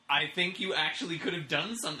 I think you actually could have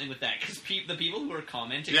done something with that, because the people who are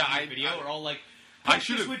commenting Yeah, on the I- video are all like, I "This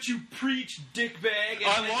should've- is what you preach, dickbag." And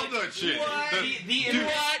I it's love like, that shit. What? The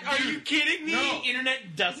internet? Are you kidding me? No. The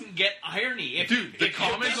internet doesn't get irony. If, Dude, the if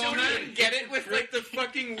comments you on don't that- even get it with like the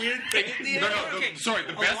fucking weird thing at the end. Okay, Sorry,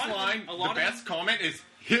 the a best lot of line, them- a the lot of best comment is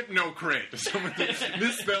hypnocrit. Someone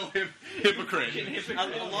misspell hypocrite. A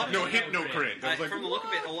lot of No, them- hypnocrit. I was like, from the look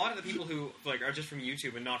of it, a lot of the people who like are just from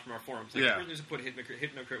YouTube and not from our forums. Like Yeah. the person who put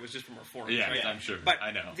hypnocrit was just from our forums. Yeah, right? I'm sure. But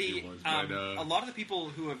I know. the It was, but, a lot of the people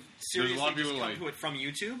who have seriously lot of just people come like- to it from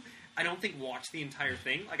YouTube, I don't think watch the entire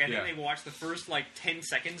thing. Like I think Yeah. they watched the first like 10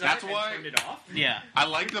 seconds of That's it why- and turned it off. Yeah. I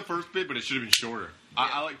liked the first bit, but it should have been shorter.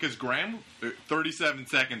 I like because Graham, 37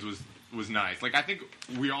 seconds was nice. Like I think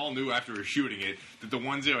we all knew after we were shooting it that the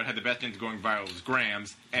ones that had the best chance of going viral was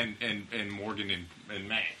Graham's and Morgan and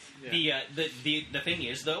Matt's. The thing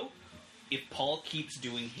is though, if Paul keeps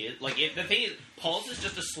doing his the thing is, Paul's is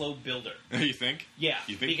just a slow builder. You think? Yeah,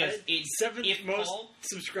 You think? because it's Seventh if most Paul,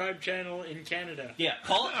 subscribed channel in Canada. yeah,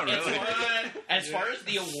 Paul. Oh, really? As far as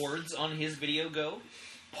the awards on his video go,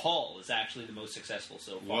 Paul is actually the most successful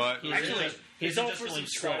so far. What? His Actually, is his it's is all just for going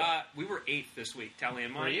subscribe. slow. We were 8th this week, Tally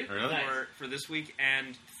and Were mine, you? Really? for this week,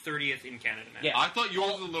 and 30th in Canada now. Yeah. I thought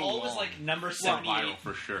yours was a little Paul was long. like number Not 78. viral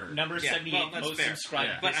for sure. Number Yeah, 78 well, that's most fair. subscribed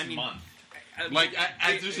Yeah. But this I mean, month. Like,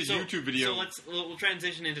 as just a so- YouTube video- So we'll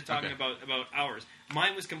transition into talking Okay. about ours.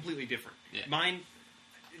 Mine was completely different. Yeah. Mine,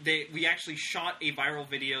 we actually shot a viral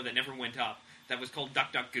video that never went up. That was called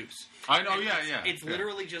Duck Duck Goose. I know. Yeah. It's Yeah.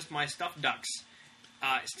 literally just my stuffed ducks,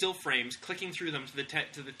 still frames, clicking through them to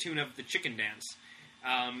the tune of the chicken dance.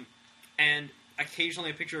 And occasionally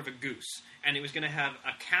a picture of a goose, and it was going to have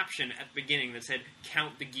a caption at the beginning that said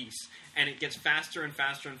 "Count the geese," and it gets faster and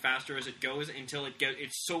faster and faster as it goes until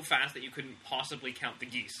it's so fast that you couldn't possibly count the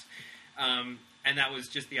geese. And that was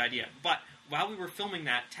just the idea. But while we were filming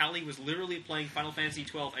that, Tally was literally playing Final Fantasy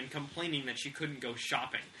XII and complaining that she couldn't go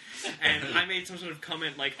shopping. And I made some sort of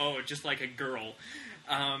comment like, "Oh, just like a girl,"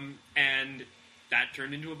 and that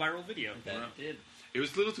turned into a viral video. That did. It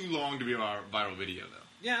was a little too long to be a viral video, though.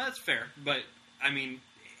 Yeah, that's fair, but I mean,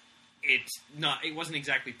 it wasn't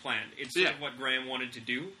exactly planned. It's sort of what Graham wanted to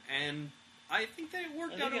do, and I think that it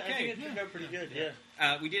worked out okay. I think it turned out pretty good,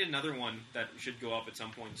 yeah. We did another one that should go up at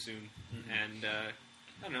some point soon, and I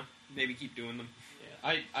don't know, maybe keep doing them.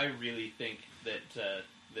 Yeah. I really think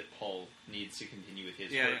that Paul needs to continue with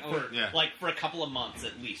his for a couple of months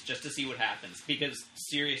at least, just to see what happens. Because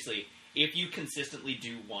seriously, if you consistently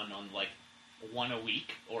do one a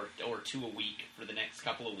week or two a week for the next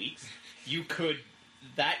couple of weeks, you could.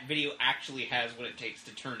 That video actually has what it takes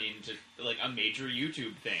to turn into like a major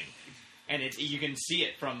YouTube thing, and you can see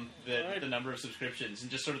it from the number of subscriptions and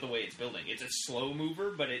just sort of the way it's building. It's a slow mover,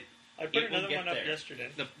 but I put another one up yesterday.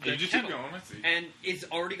 You just keep going. Let's see. And it's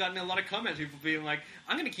already gotten a lot of comments. People being like,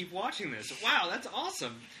 "I'm going to keep watching this. Wow, that's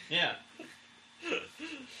awesome." Yeah,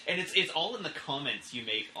 and it's all in the comments you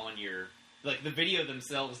make on your. Like, the video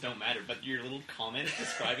themselves don't matter, but your little comments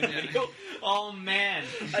describing the video, oh man.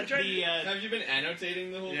 Have you been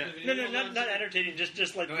annotating the whole video? No, not annotating,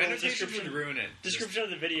 just like the description. Would ruin it. Description of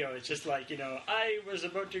the video. It's just like, I was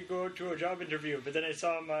about to go to a job interview, but then I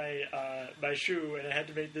saw my my shoe and I had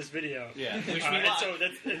to make this video. Yeah.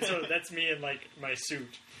 And so that's me in like my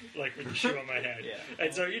suit, like with the shoe on my head. Yeah.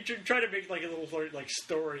 And so you try to make like a little like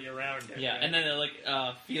story around it. Yeah, right? and then they're like,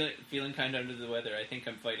 feeling kind of under the weather. I think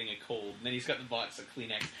I'm fighting a cold. And then he's got the box of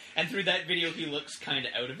Kleenex. And through that video, he looks kind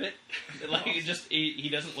of out of it. Like, he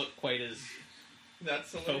doesn't look quite as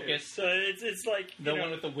That's focused. So it's like... The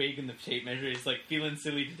one with the wig and the tape measure is like, feeling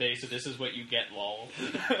silly today, so this is what you get, lol.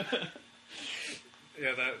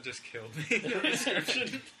 Yeah, that just killed me. The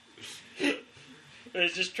description.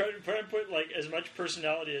 It's just trying to put like as much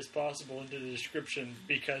personality as possible into the description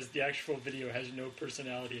because the actual video has no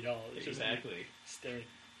personality at all. It's exactly. Just staring.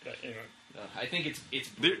 But anyway, I think it's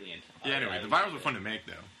brilliant. Anyway, the virals were fun to make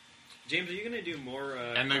though. James, are you going to do more?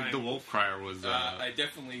 And the wolf crier was. I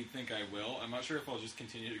definitely think I will. I'm not sure if I'll just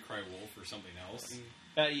continue to cry wolf or something else.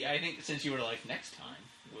 I think since you were like next time.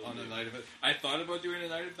 On the night of it, I thought about doing a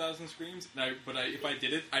night of 1,000 screams, but if I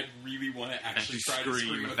did it, I'd really want to actually try to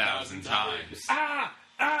scream 1,000 times.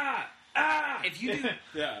 If you do,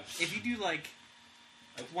 if you do like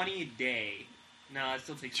 20 a day, no, it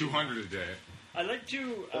still takes 200 a day. I'd like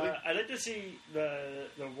to see the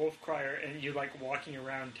wolf crier and you like walking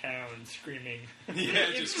around town screaming. Yeah,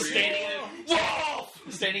 just screaming. Wolf!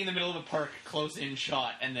 Standing in the middle of a park, close in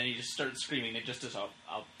shot, and then he just starts screaming. It just does a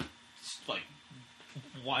like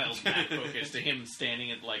wild back focus to him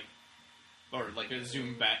standing at like, or like a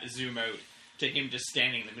zoom out to him just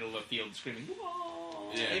standing in the middle of a field screaming.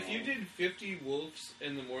 Whoa! Yeah. If you did 50 wolves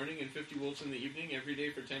in the morning and 50 wolves in the evening every day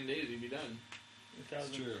for 10 days, you'd be done. That's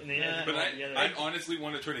true. But I honestly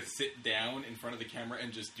want to try to sit down in front of the camera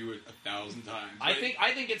and just do it 1,000 times. I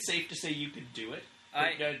think it's safe to say you could do it.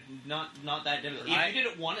 Not that difficult. If you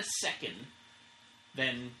did it 1 second,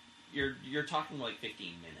 then you're talking like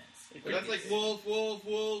 15 minutes. But that's like wolf, wolf,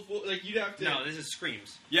 wolf, wolf. Like you'd have to. No, this is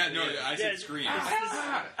screams. Yeah, no, I said screams.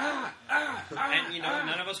 And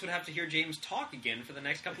none of us would have to hear James talk again for the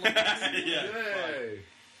next couple of minutes. Yeah,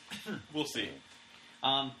 we'll see.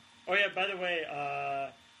 Oh yeah, by the way,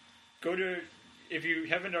 go to, if you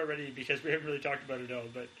haven't already, because we haven't really talked about it all,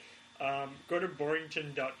 but go to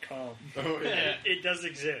Borington.com. Oh yeah, it does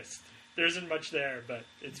exist. There isn't much there, but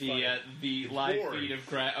it's fun. The live feed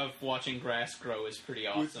of watching grass grow is pretty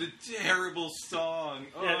awesome. With the terrible song.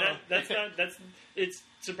 Yeah, it's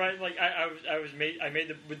surprising. Like I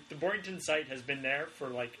made the Borington site has been there for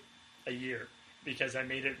like a year because I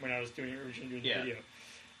made it when I was originally doing the video.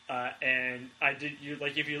 And I did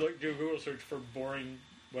if you do a Google search for boring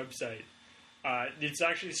website, it's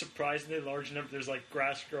actually surprisingly large enough. There's like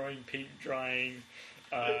grass growing, paint drying.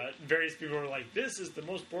 Various people are like, "This is the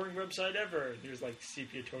most boring website ever." And there's like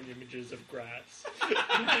sepia tone images of grass,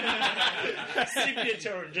 sepia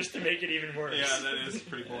tone, just to make it even worse. Yeah, that is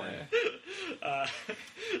pretty boring.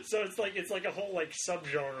 So it's like a whole like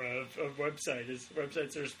subgenre of website. Is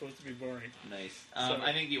websites that are supposed to be boring. Nice.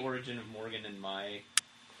 I think the origin of Morgan and my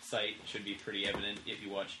site should be pretty evident if you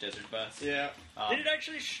watch Desert Bus. Yeah. Did it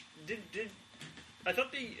actually? Did I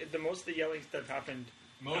thought the most of the yelling stuff happened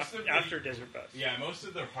after Desert Bus? Yeah, most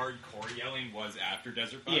of the hardcore yelling was after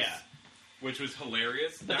Desert Bus. Yeah. Which was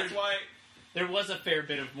hilarious. That's why There was a fair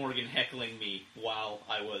bit of Morgan heckling me while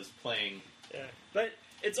I was playing. Yeah. But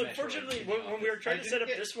it's Metroid unfortunately in the when we were trying I to set up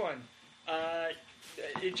did get- this one,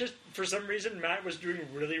 it just for some reason Matt was doing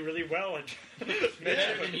really, really well.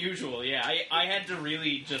 Better than usual, yeah. I had to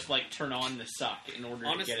really just like turn on the suck in order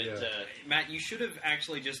Honestly, to get it to. Matt, you should have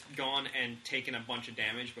actually just gone and taken a bunch of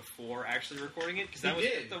damage before actually recording it, because that He was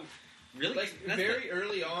did. really Like, that's very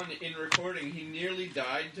early on in recording, he nearly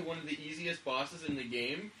died to one of the easiest bosses in the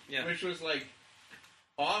game, Yeah. which was, like,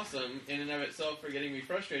 awesome in and of itself for getting me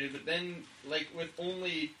frustrated, but then, like, with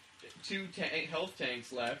only 2 health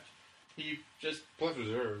tanks left, he just... Plus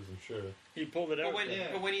reserves, I'm sure. He pulled it out.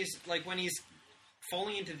 But when he's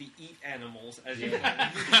falling into the eat animals, as you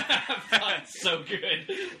That's so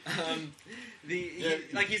good.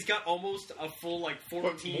 he's got almost a full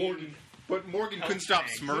 14. But Morgan Health couldn't stop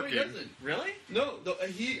tanks. No, smirking. he doesn't. Really? No,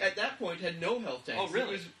 he at that point had no health tanks. Oh, really?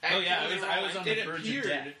 He was Oh, yeah, actually- I was on the it verge of appeared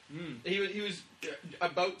death. He was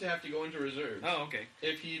about to have to go into reserves. Oh, okay.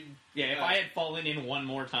 If he... Yeah, if I had fallen in one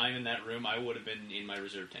more time in that room, I would have been in my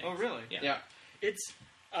reserve tank. Oh, really? Yeah. Yeah. It's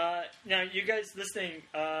now you guys listening.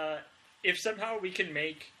 If somehow we can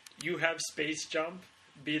make "You Have Space Jump"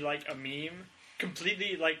 be like a meme,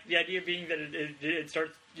 completely like the idea being that it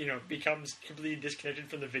starts becomes completely disconnected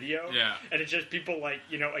from the video. Yeah. And it's just people like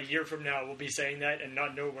a year from now will be saying that and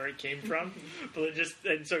not know where it came from. But it just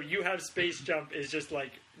and so "You Have Space Jump" is just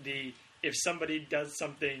like if somebody does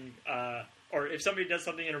something. Or if somebody does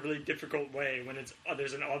something in a really difficult way, when it's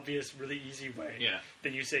there's an obvious, really easy way, Yeah.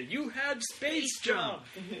 then you say "You have space jump."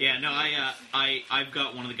 Yeah, no, I've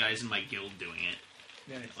got one of the guys in my guild doing it.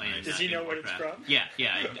 Nice. And, Does he in know what it's Warcraft. from? Yeah,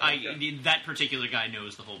 yeah. That particular guy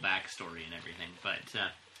knows the whole backstory and everything, but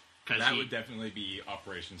That would definitely be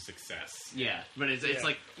Operation Success. Yeah, but it's Yeah.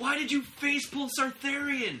 like, why did you face pull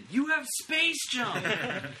Sartharian? You have space jump.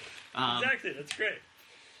 Exactly, that's great.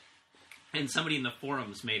 And somebody in the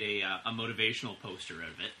forums made a motivational poster out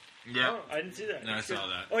of it. Yeah. Oh, I didn't see that. No, I That's saw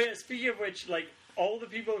good. that. Oh yeah, speaking of which, like all the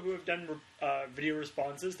people who have done video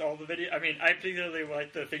responses to all the video. I mean, I particularly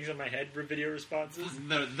like the things in my head for video responses.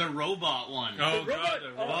 The robot one. Oh, The robot- God.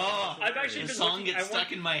 The Oh, I've actually the been song looking- gets I stuck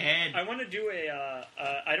want- in my head. I want to do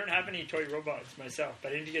I don't have any toy robots myself,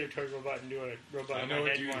 but I need to get a toy robot and do a robot I in know my a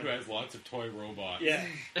head dude one. who has lots of toy robots. Yeah,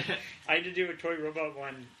 I had to do a toy robot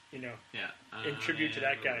one. Yeah. in tribute to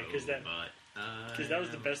that guy, 'cause that- Because that was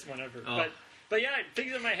the best one ever. Oh. But yeah,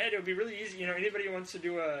 things in my head, it would be really easy. Anybody who wants to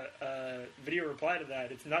do a video reply to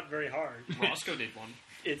that, it's not very hard. Roscoe did one.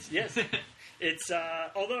 It's it's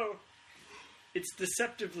although it's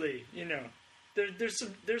deceptively, there's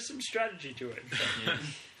some strategy to it.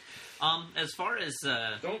 So. As far as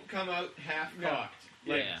Don't come out half-cocked.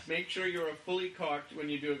 Yeah. Make sure you're fully cocked when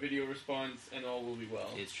you do a video response, and all will be well.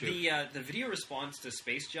 it's true. The video response to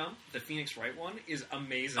Space Jump, the Phoenix Wright one, is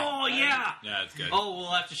amazing. Oh yeah. Yeah, it's good. Oh, we'll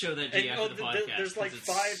have to show that G And, after the podcast. there's like 'cause it's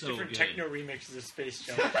 5 so different good. techno remixes of Space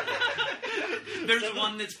Jump. There's some of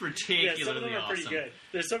one that's Yeah, particularly some of them are pretty awesome. good.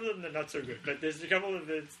 There's some of them that are not so good, but there's a couple of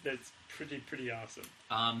it that's pretty awesome.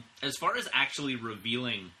 As far as actually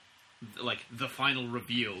revealing, like the final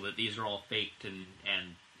reveal that these are all faked and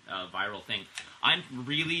viral thing, I'm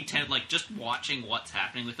really tempted. Just watching what's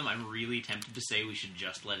happening with them, I'm really tempted to say we should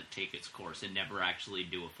just let it take its course and never actually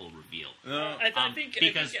do a full reveal. No. I think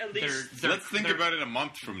because at least they're, Let's think about it a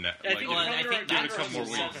month from now. I think well, I Commodore think give it a that's couple more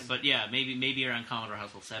Hustle weeks. 7. but yeah, maybe around Commodore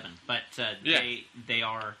Hustle 7. But Yeah. they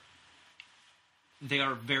are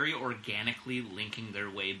very organically linking their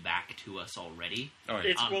way back to us already. Oh,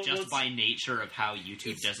 yeah. It's- well, Just let's- by nature of how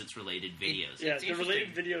YouTube It's- does its related videos. Yeah, It's the related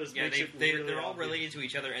interesting. videos Yeah, makes it they're really all obvious. related to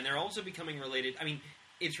each other, and they're also becoming related. I mean,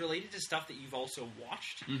 it's related to stuff that you've also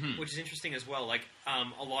watched, Mhm. which is interesting as well. Like a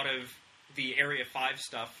lot of the Area 5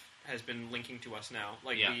 stuff has been linking to us now.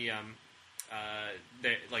 Like Yeah.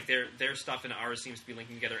 their stuff and ours seems to be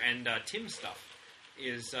linking together, and Tim's stuff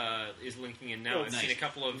is linking in now. Oh, I've nice. seen a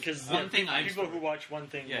couple of Because One thing people who watch one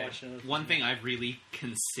thing Yeah. watch another. One thing I've really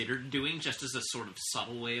considered doing, just as a sort of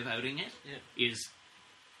subtle way of outing it, is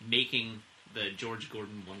making the George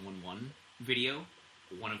Gordon 111 video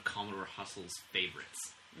one of Commodore Hustle's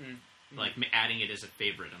favorites. Like adding it as a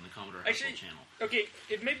favorite on the Commodore Hustle Actually, channel. Okay,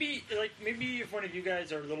 it may be maybe if one of you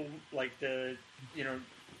guys are a little like the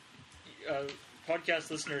podcast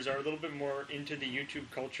listeners are a little bit more into the YouTube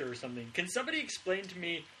culture or something. Can somebody explain to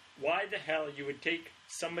me why the hell you would take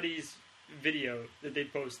somebody's video that they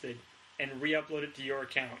posted and re-upload it to your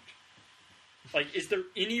account? Like, is there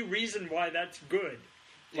any reason why that's good?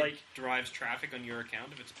 Like, drives traffic on your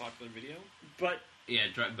account if it's a popular video. but Yeah,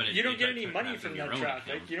 but you don't get any money from that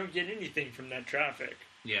traffic. You don't get anything from that traffic.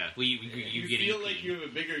 Yeah, you get feel EP. like you have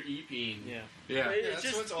a bigger e-peen. Yeah. It's that's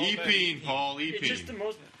just what it's all about. E-peen, Paul, it's E-peen. just the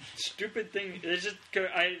most stupid thing. It's just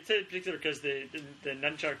I say in particular because the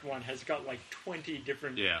nunchuck one has got like 20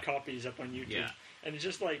 different copies up on YouTube, and it's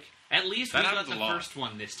just like At least That we got happens the a lot. first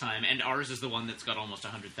one this time, and ours is the one that's got almost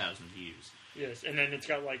 100,000 views. yes, and then it's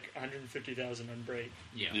got like 150,000 on Break.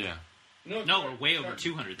 Yeah. Yeah. No, we're way over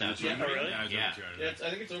 200,000. Yeah, Oh, really? Yeah. I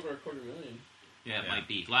think it's over 250,000. Yeah, it might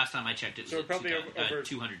be. Last time I checked, it was So we're probably over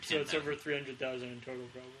 210,000. So it's over 300,000 in total,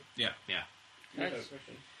 probably. Yeah. Nice.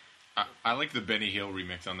 I like the Benny Hill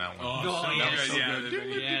remix on that one. Oh, that yes. was so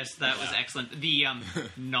good. Yes, that was excellent. The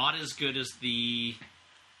not as good as the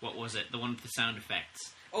what was it? The one with the sound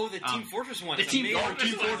effects. Oh, the Team Fortress one. The is Team amazing.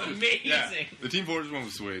 Fortress one was amazing. Yeah, the Team Fortress one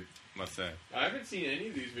was sweet, must say. I haven't seen any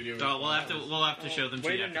of these videos. So we'll have to show them to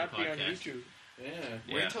Way you to after not the be on podcast. YouTube.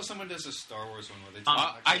 Yeah. Wait until someone does a Star Wars one where they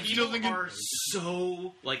I still think are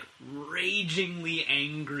so like ragingly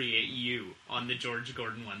angry at you on the George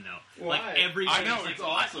Gordon one though. Why? Like everybody's I know, like, it's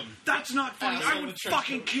awesome. That's not funny. Asshole I would with trench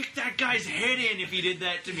fucking coat. kick that guy's head in if he did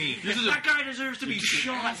that to me. This is That guy deserves to be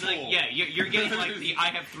shot. It's like, asshole. yeah, you're getting like the I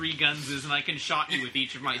have 3 gunses and I can shot you with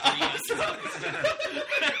each of my 3 guns.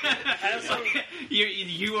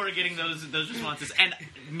 you are getting those responses, and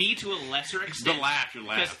me to a lesser extent. The laugh, your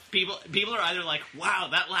Because laugh. people are either like, wow,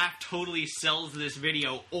 that laugh totally sells this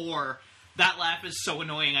video, or that laugh is so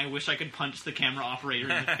annoying I wish I could punch the camera operator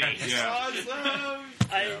in the face. Yeah.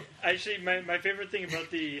 Awesome! Actually, my favorite thing about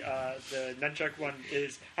the nunchuck one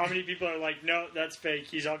is how many people are like, no, that's fake.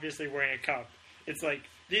 He's obviously wearing a cup. It's like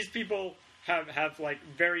these people have like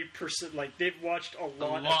very like they've watched a A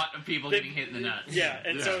lot. lot of people getting hit in the nuts. Yeah,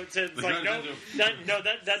 and so it's like guns that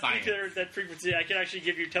Science. particular that frequency. I can actually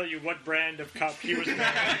tell you what brand of cup he was wearing.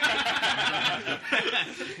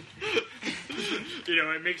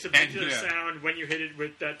 It makes a particular yeah. sound when you hit it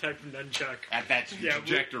with that type of nunchuck. At that Yeah,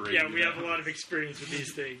 trajectory. we have a lot of experience with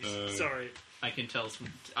these things. Sorry. I can tell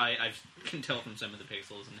I can tell from some of the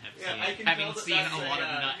pixels and Yeah, I can having tell that seen that's a lot a,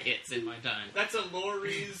 of nut hits in my time. That's a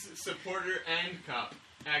Lori's supporter and cup,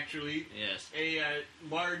 actually. Yes. A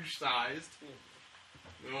large sized.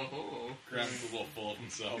 Oh. Graham's a little full of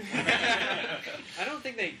himself. I don't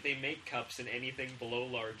think they make cups in anything below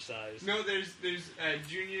large size. No, there's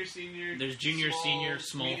junior, senior. There's junior, senior,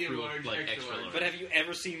 small medium, fruit, large, like extra extra large. large. But have you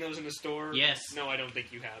ever seen those in a store? Yes. No, I don't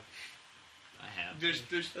think you have. I have. There's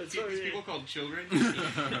people called children.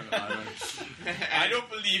 I don't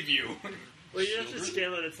believe you. Well, you have to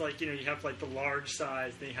scale it. It's like you have like the large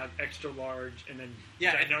size, then you have extra large, and then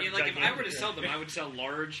Yeah, gigantic- like if I were to gigantic. sell them, I would sell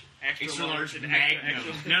large, extra, large and Magnum.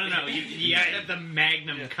 extra. No. You have to have the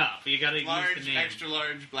Magnum cup. You got to use Large, the name. extra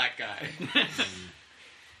large black guy.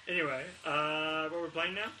 Anyway, what we're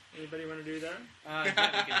playing now? Anybody want to do that?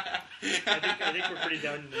 Yeah, I think we're pretty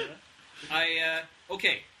done.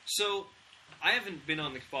 Okay, so I haven't been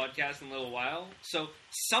on the podcast in a little while. So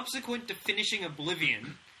subsequent to finishing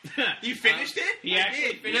Oblivion, You finished it? He I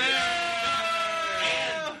actually did. finished it.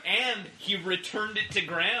 And he returned it to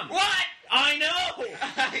Graham. What? I know.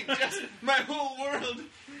 My whole world.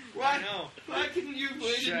 Why? I know. Why couldn't you have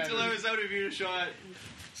waited until I was out of earshot?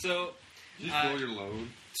 So Did you blow your load?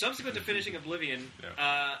 subsequent to finishing Oblivion,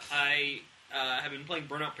 Yeah. I have been playing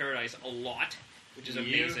Burnout Paradise a lot, which is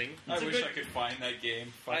amazing. I It's a wish good- I could find that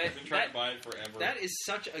game. Fuck, I've been trying to buy it forever. That is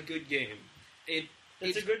such a good game.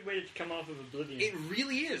 It's a good way to come off of Oblivion. It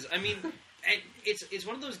really is. I mean, and it's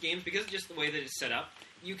one of those games because of just the way that it's set up.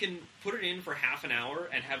 You can put it in for half an hour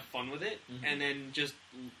and have fun with it, and then just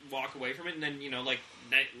walk away from it. And then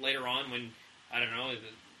later on, when I don't know,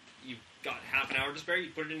 you've got half an hour to spare,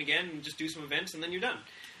 you put it in again and just do some events, and then you're done.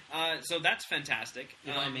 So that's fantastic.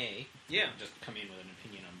 If I may, yeah. just come in with an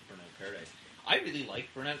opinion on Burnout Paradise. I really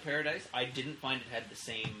liked Burnout Paradise. I didn't find it had the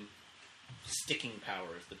same sticking power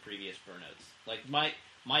as the previous Burnouts. Like my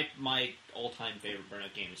all-time favorite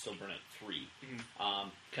Burnout game is still Burnout 3,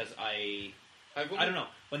 because I don't know,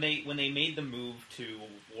 when they made the move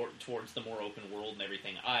towards the more open world and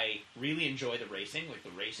everything, I really enjoy the racing. Like,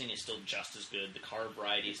 the racing is still just as good, the car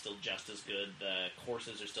variety is still just as good, the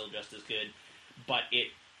courses are still just as good, but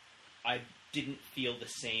I didn't feel the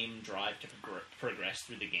same drive to progress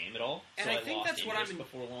through the game at all. And so I think lost that's what interest I'm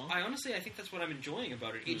before long. I honestly think that's what I'm enjoying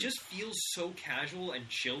about it. It just feels so casual and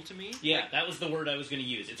chill to me. Yeah, that was the word I was going to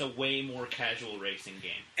use. It's a way more casual racing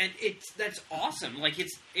game. And that's awesome. Like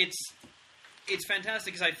it's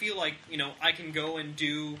fantastic because I feel like I can go and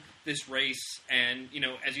do this race, and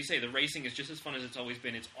as you say, the racing is just as fun as it's always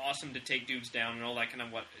been. It's awesome to take dudes down and all that kind of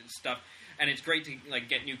stuff, and it's great to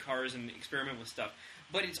get new cars and experiment with stuff.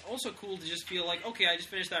 But it's also cool to just feel like, okay, I just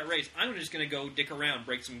finished that race. I'm just going to go dick around,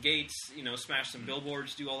 break some gates, smash some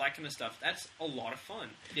billboards, do all that kind of stuff. That's a lot of fun.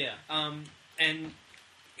 Yeah. And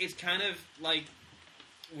it's kind of like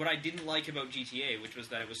what I didn't like about GTA, which was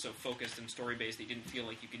that it was so focused and story-based that you didn't feel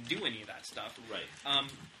like you could do any of that stuff. Right.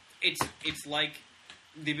 It's like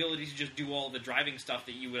the ability to just do all the driving stuff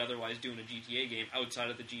that you would otherwise do in a GTA game outside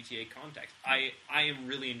of the GTA context. I am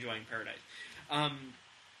really enjoying Paradise.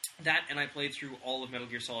 That, and I played through all of Metal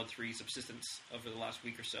Gear Solid 3 Subsistence over the last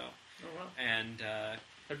week or so. Oh, wow. And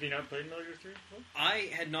have you not played Metal Gear 3?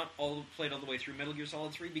 I had not played all the way through Metal Gear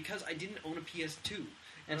Solid 3 because I didn't own a PS2.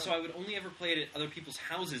 And so I would only ever play it at other people's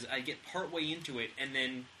houses. I'd get partway into it and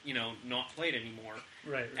then, not play it anymore.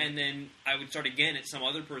 Right. And then I would start again at some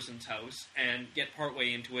other person's house and get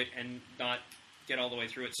partway into it and not get all the way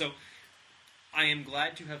through it. So I am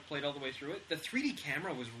glad to have played all the way through it. The 3D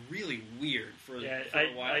camera was really weird for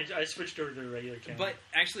a while. I switched over to the regular camera. But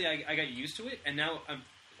actually, I got used to it, and now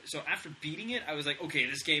so after beating it, I was like, okay,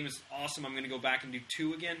 this game is awesome. I'm going to go back and do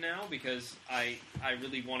 2 again now because I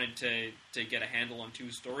really wanted to get a handle on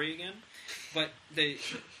 2's story again. But the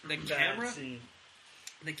camera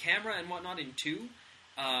and whatnot in 2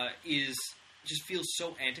 is just feels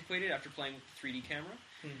so antiquated after playing with the 3D camera.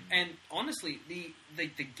 And honestly, the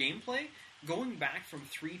gameplay going back from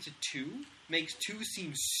 3 to 2 makes 2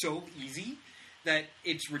 seem so easy that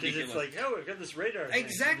it's ridiculous. It's like, oh, we've got this radar.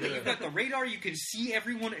 Exactly. You've got the radar. You can see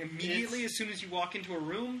everyone immediately as soon as you walk into a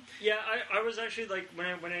room. Yeah, I was actually like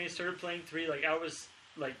when I started playing 3, like I was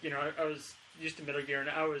like I was used to Metal Gear and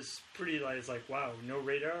I was pretty like wow, no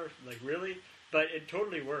radar, like really. But it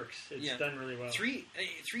totally works. It's done really well. 3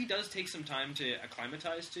 does take some time to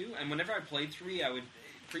acclimatize to, and whenever I played 3, I would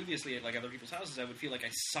previously at like other people's houses, I would feel like I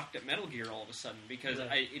sucked at Metal Gear all of a sudden because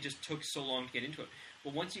it just took so long to get into it.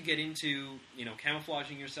 But once you get into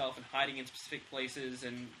camouflaging yourself and hiding in specific places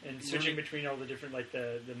and switching between all the different like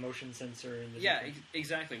the motion sensor and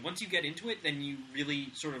exactly. Once you get into it, then you really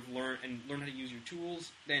sort of learn how to use your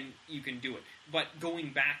tools. Then you can do it. But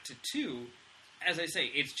going back to 2, as I say,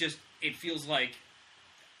 it feels like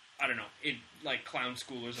I don't know, like clown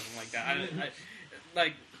school or something like that.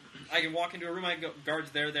 I can walk into a room, I go,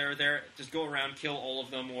 guards there, just go around, kill all of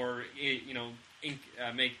them, or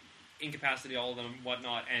make incapacitate all of them,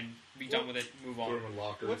 whatnot, and be done with it, move on.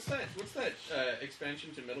 What's that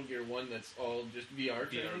expansion to Metal Gear 1 that's all just VR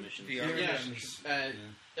training? missions. VR missions.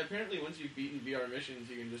 Apparently, once you've beaten VR missions,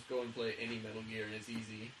 you can just go and play any Metal Gear, and it's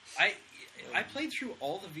easy. I played through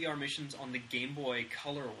all the VR missions on the Game Boy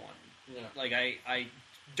Color one. Yeah. Like, I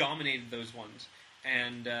dominated those ones.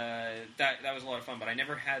 And that was a lot of fun, but I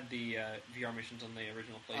never had the VR missions on the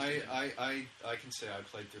original PlayStation. I can say I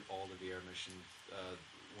played through all the VR missions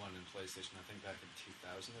one in PlayStation, I think back in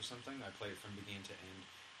 2000 or something. I played it from beginning to end,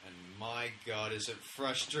 and my God, is it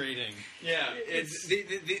frustrating. Yeah. It's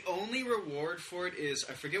the only reward for it is,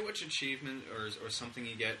 I forget which achievement or something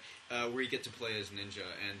you get, where you get to play as Ninja,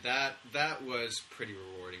 and that was pretty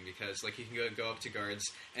rewarding, because like you can go up to guards,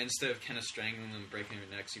 and instead of kind of strangling them, breaking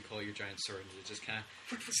their necks, you pull your giant sword and you just kind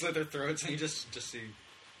of slit their throats, and you just see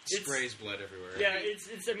sprays blood everywhere. Yeah,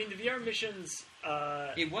 it's. I mean, the VR missions.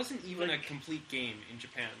 It wasn't even a complete game in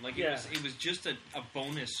Japan. Like it was just a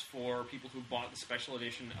bonus for people who bought the special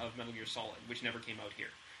edition of Metal Gear Solid, which never came out here.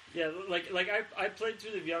 Yeah, like I played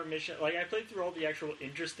through the VR mission. Like I played through all the actual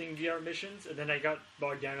interesting VR missions, and then I got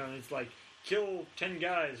bogged down on it's like kill 10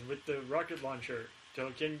 guys with the rocket launcher.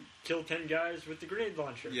 Kill 10 guys with the grenade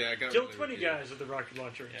launcher. Yeah, kill 20 guys with the rocket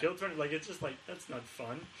launcher. Yeah. Kill 20. Like it's just like that's not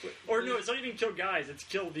fun. Or no, it's not even kill guys. It's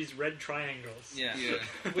kill these red triangles. Yeah.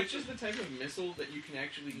 Which is the type of missile that you can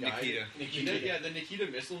actually guide? Nikita. Yeah, the Nikita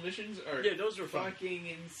missile missions are. Yeah, those were fun. Fucking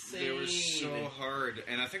insane. They were so hard,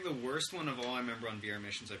 and I think the worst one of all I remember on VR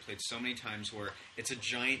missions I played so many times where it's a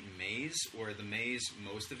giant maze where the maze,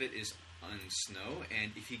 most of it is on snow,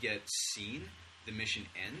 and if you get seen, the mission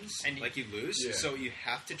ends, and you lose. Yeah. So you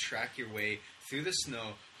have to track your way through the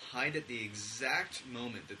snow, hide at the exact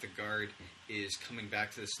moment that the guard is coming back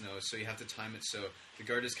to the snow. So you have to time it so the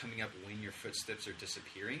guard is coming up when your footsteps are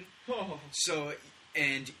disappearing. Oh. So,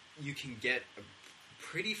 and you can get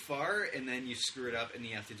pretty far, and then you screw it up, and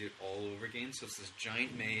you have to do it all over again. So it's this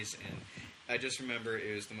giant maze, and I just remember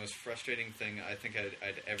it was the most frustrating thing I think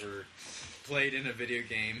I'd ever played in a video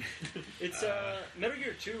game. It's Metal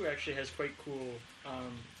Gear 2 actually has quite cool,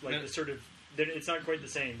 the sort of. It's not quite the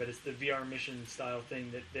same, but it's the VR mission style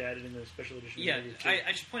thing that they added in the special edition. Yeah,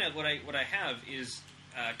 I should point out what I have is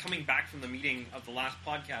coming back from the meeting of the last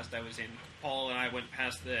podcast I was in. Paul and I went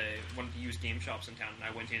past one of the used game shops in town, and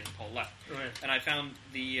I went in, and Paul left. Right. And I found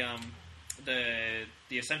the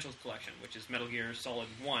the Essentials Collection, which is Metal Gear Solid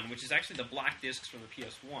 1, which is actually the black discs from the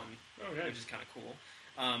PS1, which is kind of cool.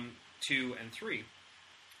 2 and 3,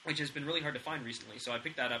 which has been really hard to find recently. So I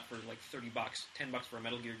picked that up for like $30, $10 for a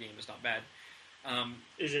Metal Gear game is not bad.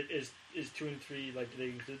 Is 2 and 3 like? Do they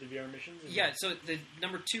include the VR missions? Yeah. So the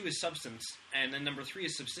number 2 is Substance, and then number 3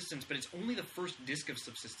 is Subsistence, but it's only the first disc of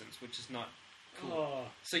Subsistence, which is not cool. Oh.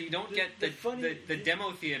 So you don't get the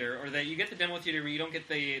demo theater, or you get the demo theater, but you don't get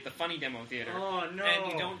the funny demo theater. Oh no!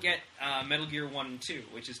 And you don't get Metal Gear 1 and 2,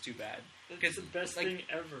 which is too bad. That's the best thing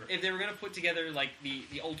ever. If they were going to put together like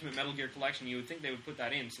the ultimate Metal Gear collection, you would think they would put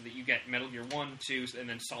that in so that you get Metal Gear 1, 2, and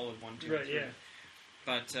then Solid 1, 2, and 3. Yeah.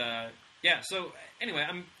 But yeah. So anyway,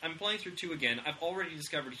 I'm playing through 2 again. I've already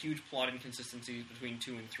discovered huge plot inconsistencies between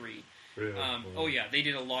 2 and 3. Really? Oh yeah, they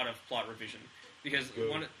did a lot of plot revision. Because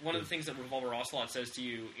one of the things that Revolver Ocelot says to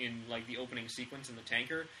you in like the opening sequence in the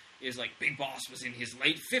tanker is like Big Boss was in his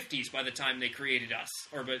late 50s by the time they created us,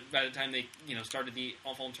 or by the time they started the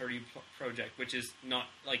Enfant Terrible project, which is not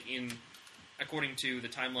like according to the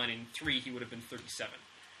timeline in 3 he would have been 37,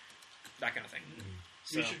 that kind of thing. Mm-hmm.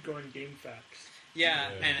 So, we should go on Game Facts.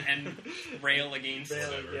 Yeah, and rail against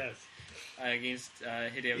yes. Against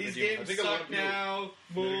Hideo These Kojima. games suck now.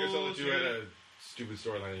 Metal Gear Solid 2 had a stupid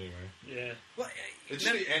storyline anyway. Yeah. Well, It's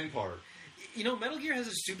just the end part. Metal Gear has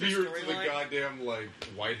a super You're to the storyline. goddamn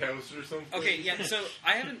White House or something. Okay, yeah. So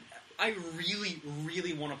I really,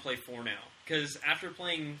 really want to play 4 now because after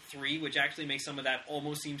playing 3, which actually makes some of that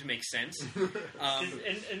almost seem to make sense.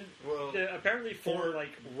 Apparently 4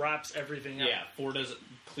 like wraps everything up. Yeah, 4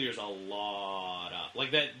 clears a lot up.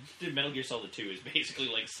 Like that, Metal Gear Solid 2 is basically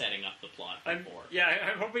like setting up the plot for 4.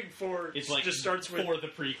 Yeah, I'm hoping 4 it's like just starts with 4 the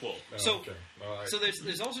prequel. So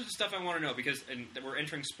there's all sorts of stuff I want to know because we're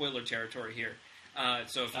entering spoiler territory here.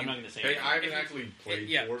 So if I'm not going to say. Hey, I haven't actually played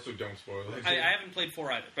 4, so don't spoil it. I haven't played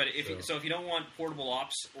 4 either. But if you don't want Portable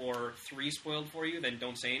Ops or 3 spoiled for you, then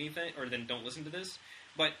don't say anything, or then don't listen to this.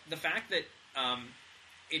 But the fact that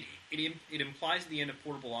it implies at the end of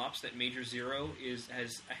Portable Ops that Major Zero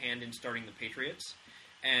has a hand in starting the Patriots,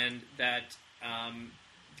 and that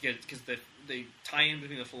because the tie-in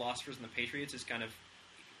between the Philosophers and the Patriots is kind of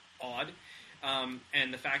odd.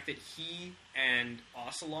 And the fact that he and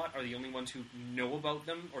Ocelot are the only ones who know about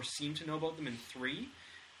them or seem to know about them in 3.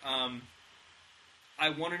 I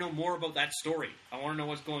want to know more about that story. I want to know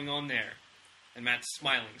what's going on there. And Matt's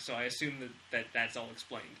smiling, so I assume that's all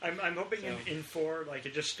explained. I'm hoping in 4, like,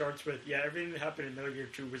 it just starts with, everything that happened in Metal Gear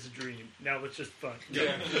 2 was a dream. Now it's just fun.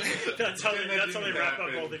 Yeah. that's how they wrap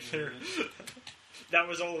up all the clear. That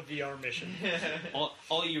was all a VR mission.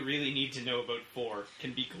 all you really need to know about 4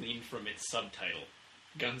 can be gleaned from its subtitle,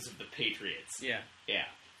 Guns of the Patriots. Yeah. Yeah.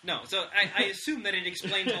 No, so I assume that it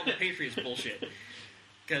explains all the Patriots bullshit.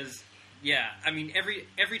 Because, I mean,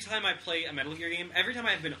 every time I play a Metal Gear game, every time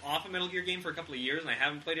I've been off a Metal Gear game for a couple of years and I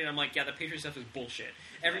haven't played it, I'm like, the Patriot stuff is bullshit.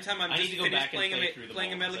 Every time I'm just finished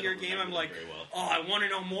playing a Metal Gear game, I'm like, I want to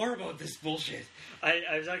know more about this bullshit.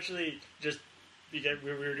 I was actually just... Because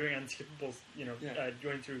we were doing Unskippables,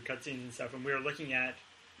 going through cutscenes and stuff, and we were looking at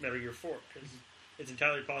Metal Gear 4, because it's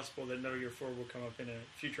entirely possible that Metal Gear 4 will come up in a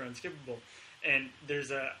future Unskippable. And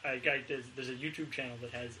there's a YouTube channel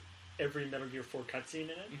that has every Metal Gear 4 cutscene in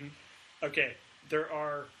it. Mm-hmm. Okay, there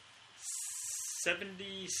are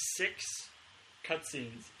 76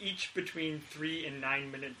 cutscenes, each between 3 and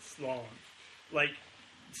 9 minutes long. Like,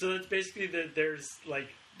 so it's basically that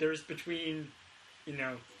there's between,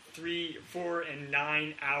 3, 4, and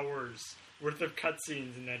 9 hours worth of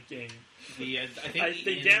cutscenes in that game. I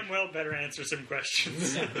think damn well better answer some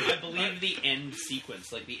questions. I believe the end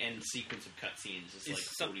sequence, like the end sequence of cutscenes, is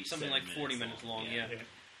like something like 40 minutes long. Yeah.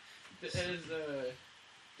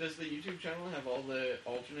 Does the YouTube channel have all the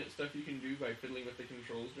alternate stuff you can do by fiddling with the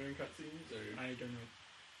controls during cutscenes? Or I don't know.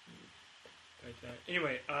 But,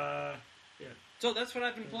 anyway, So that's what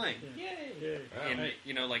I've been playing. Yay!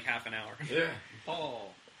 In like half an hour. Yeah.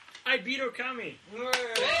 Paul. I beat Okami. You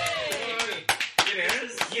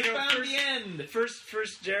found the end.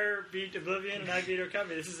 First Jer beat Oblivion, and I beat Okami.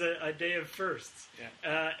 This is a day of firsts.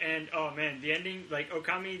 Yeah. And oh man, the ending, like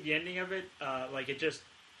Okami, the ending of it, it just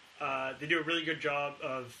they do a really good job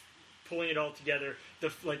of pulling it all together. The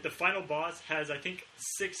final boss has, I think,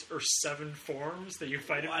 6 or 7 forms that you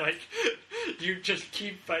fight it. You just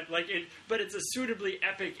keep fight it, but it's a suitably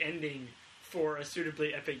epic ending for a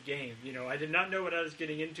suitably epic game. I did not know what I was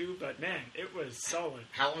getting into, but man, it was solid.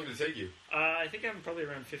 How long did it take you? I think I'm probably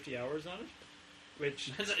around 50 hours on it.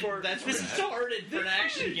 Which that's retarded for an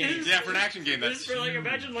action game. Yeah, for an action game, that's for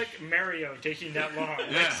imagine Mario taking that long.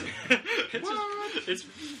 Yeah. It's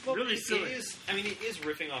really silly. It is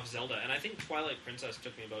riffing off Zelda, and I think Twilight Princess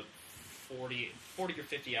took me about 40 or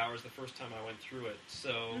 50 hours the first time I went through it.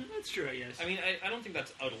 So That's true, I guess. I mean, I don't think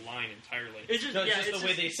that's out of line entirely. It's just, No, it's yeah, just the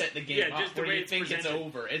way they set the game yeah, up, just the where way you it's think it's presented.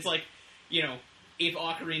 over. It's like, if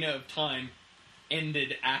Ocarina of Time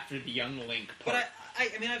ended after the Young Link part. But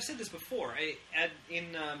I mean, I've said this before. In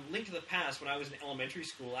Link to the Past, when I was in elementary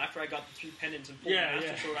school, after I got the 3 pendants and pulled the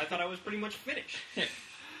Master Sword, I thought I was pretty much finished.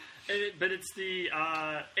 But it's the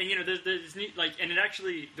and there's neat, like, and it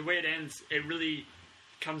actually, the way it ends, it really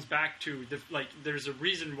comes back to there's a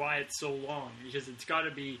reason why it's so long, because it's got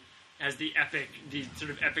to be as the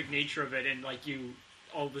sort of epic nature of it, and like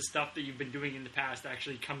all the stuff that you've been doing in the past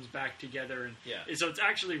actually comes back together, and so it's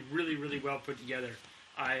actually really, really well put together.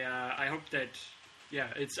 I hope that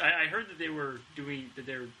I heard that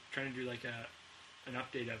they're trying to do like an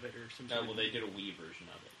update of it or something. Well, they did a Wii version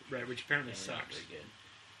of it, right, which apparently not sucks. very good.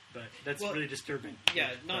 But that's really disturbing. Yeah,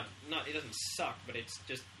 not it doesn't suck, but it's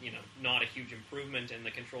just not a huge improvement, and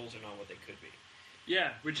the controls are not what they could be. Yeah,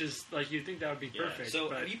 which is like you'd think that would be perfect. So,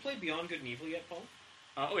 but, have you played Beyond Good and Evil yet, Paul?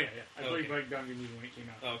 I played Beyond Good and Evil when it came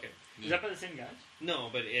out. Oh, okay. Is that by the same guys? No,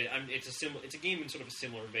 but it's a game in sort of a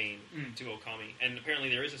similar vein to Okami, and apparently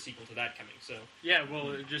there is a sequel to that coming. So yeah,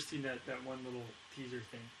 well, just seen that one little teaser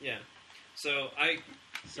thing. Yeah. So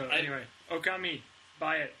anyway, Okami,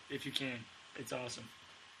 buy it if you can. It's awesome.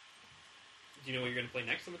 Do you know what you're going to play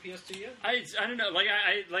next on the PS2 yet? I don't know.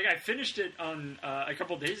 I finished it on a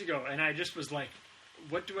couple days ago, and I just was like,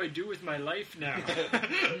 what do I do with my life now?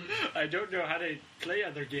 I don't know how to play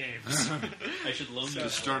other games. I should loan you.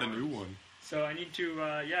 Just start a new one. So I need to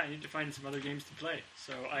find some other games to play.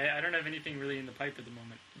 So I don't have anything really in the pipe at the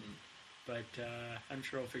moment. But I'm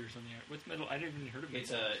sure I'll figure something out. What's Metal? I didn't even heard of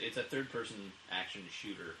it. It's a third-person action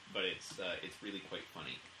shooter, but it's really quite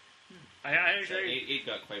funny. It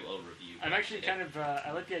got quite well reviewed. I'm actually kind of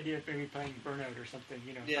I like the idea of maybe playing Burnout or something,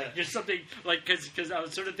 Yeah. like just something like because I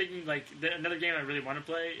was sort of thinking like another game I really want to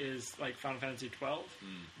play is like Final Fantasy 12,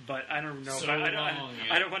 but I don't know.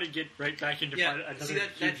 I don't want to get right back into another. See,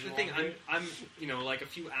 that's the thing. I'm like a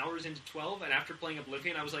few hours into 12, and after playing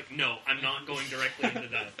Oblivion, I was like, no, I'm not going directly into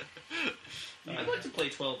that. I'd like to play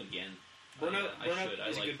 12 again. Burnout I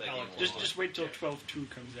is like a good that palate. game a lot. Just wait till 12.2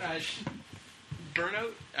 comes out.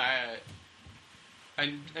 Burnout,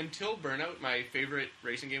 until Burnout, my favorite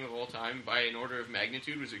racing game of all time, by an order of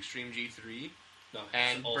magnitude, was Extreme G3. No,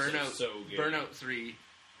 And also Burnout, so good. Burnout 3,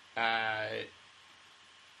 I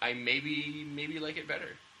maybe like it better.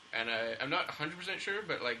 And I'm not 100% sure,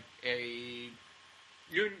 but like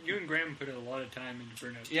You and Graham put a lot of time into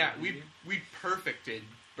Burnout. yeah, too, we perfected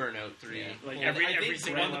Burnout 3. yeah. Like Well, every I think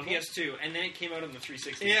single on the level. PS2, and then it came out on the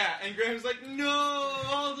 360. Yeah, and Graham's like, no,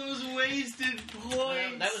 all those wasted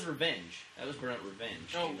points. That was Revenge. That was Burnout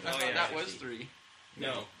Revenge. No, I thought yeah, that was 3.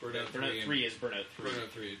 No, Burnout 3 is Burnout 3. Burnout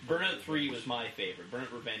 3. Burnout 3 was my favorite.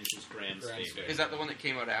 Burnout Revenge is Graham's favorite. Is that the one that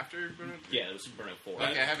came out after Burnout 3? Yeah, it was Burnout 4.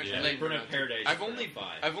 Okay, I haven't played Burnout Paradise. I've is only Burnout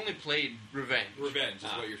 5. I've only played Revenge. Revenge is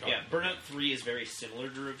what you're talking Yeah, Burnout 3 is very similar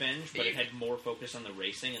to Revenge, but it had more focus on the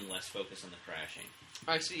racing and less focus on the crashing.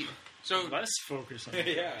 I see. So Less focus on the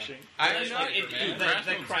Yeah. crashing. I'm not.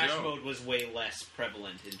 The crash mode was way less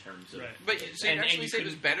prevalent in terms of... Right. But so you And actually you say it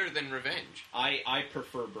was couldn't- better than Revenge. I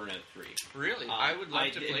prefer Burnout 3. Really? I would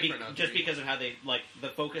love to play Burnout 3. Just because of how they the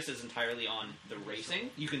focus is entirely on the racing.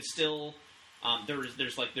 You can still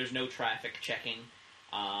there's no traffic checking.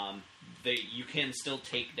 You can still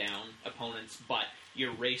take down opponents, but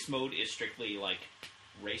your race mode is strictly like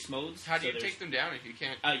race modes. How do you take them down if you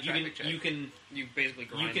can't traffic check? You basically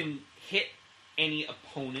grind can hit any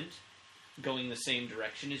opponent going the same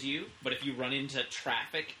direction as you, but if you run into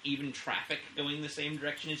traffic, even traffic going the same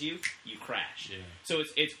direction as you crash. Yeah. So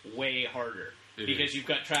it's way harder because you've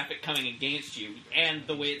got traffic coming against you, and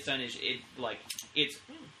the way it's done is it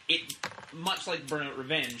much like Burnout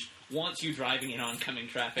Revenge wants you driving in oncoming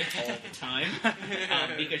traffic all the time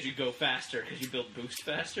because you go faster because you build boost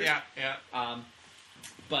faster. Yeah.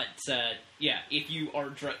 But if you are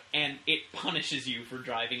and it punishes you for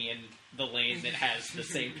driving in the lane that has the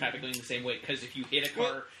same traffic going the same way, because if you hit a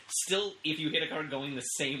car going the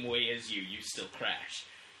same way as you still crash.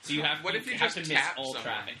 So you have What if you have just to miss tap all someone?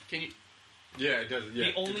 traffic. Can you Yeah, it does. Yeah,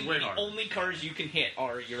 it's way The harder. only cars you can hit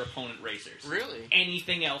are your opponent racers. really?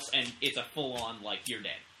 Anything else, and it's a full on you're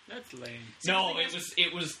dead. That's lame. No,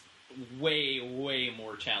 it was way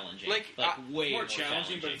more challenging. Way more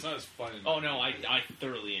challenging, but it's not as fun. Oh no, I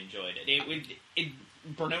thoroughly enjoyed it.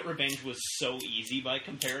 Burnout Revenge was so easy by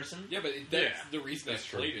comparison. Yeah, but that's the reason I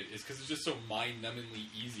played it is because it's just so mind-numbingly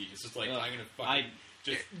easy. It's just like I'm gonna fucking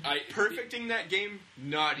perfecting that game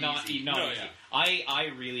not easy. I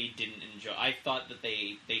really didn't enjoy. I thought that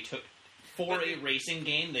they took for a racing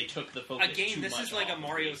game, they took the focus Again, too this much is like a off of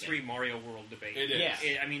Mario racing. 3 Mario World debate. It is.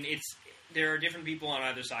 Yeah. I mean, there are different people on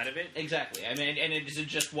either side of it. Exactly. I mean, and it isn't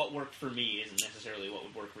just what worked for me isn't necessarily what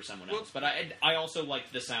would work for someone else. But I also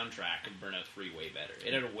liked the soundtrack of Burnout 3 way better.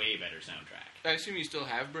 It had a way better soundtrack. I assume you still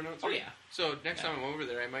have Burnout 3? Oh, yeah. So next time I'm over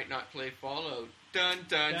there, I might not play Fallout. Dun,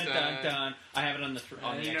 dun, Dun, dun. dun, dun. I have it on the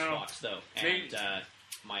Xbox, though. They- And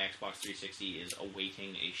my Xbox 360 is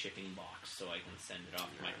awaiting a shipping box, so I can send it off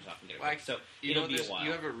to Microsoft and get it Well, back. So You it'll know be this, a while.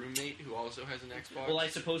 you have a roommate who also has an Xbox? Well, I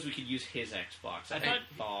suppose we could use his Xbox. I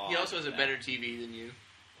thought he also has a that- better TV than you.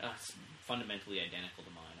 It's fundamentally identical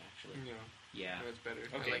to mine, actually. No, Yeah. that's better.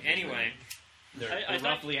 I Okay, like anyway. They're I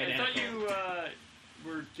roughly thought identical. you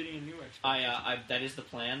were getting a new Xbox. That is the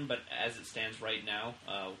plan, but as it stands right now,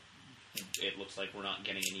 it looks like we're not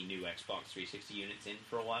getting any new Xbox 360 units in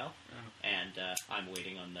for a while, and I'm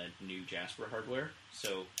waiting on the new Jasper hardware.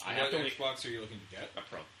 So I have What to wait. Xbox are you looking to get? A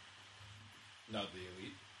Pro. Not the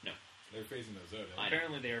Elite. No. They're phasing those out. I know.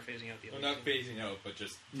 Apparently, they are phasing out the Well, other. not phasing out, but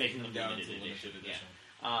just Making taking them down to limited limited edition, edition.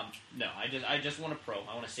 No, I just want a Pro.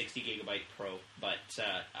 I want a 60 gigabyte Pro, but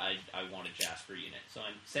I want a Jasper unit. So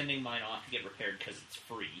I'm sending mine off to get repaired because it's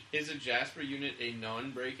free. Is a Jasper unit a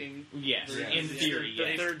non-breaking? Yes, Yes. in theory, the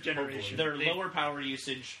yes. third generation. They're lower power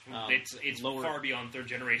usage. It's lower. far beyond third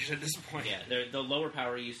generation at this point. Yeah, they're the lower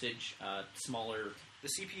power usage, smaller. The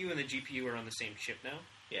CPU and the GPU are on the same chip now.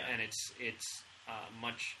 Yeah. And it's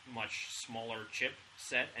much smaller chip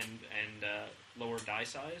set and lower die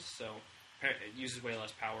size, so it uses way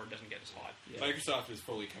less power, doesn't get as hot. Yeah. Microsoft has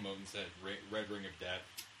fully come out and said, Red Ring of Death,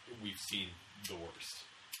 we've seen the worst.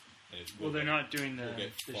 And it's- Well, they're not doing we'll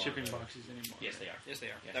get the far shipping better. boxes anymore. Yes, they are. Yes, they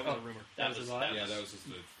are. Yeah. That was a Oh. rumor. That was was a lie? Yeah, that was just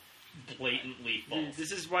the... blatantly false.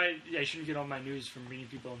 This is why I shouldn't get all my news from reading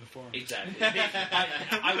people on the forum. Exactly.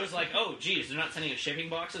 I was like, oh, geez, they're not sending us shipping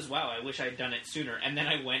boxes? Wow, I wish I'd done it sooner. And then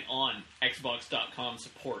I went on Xbox.com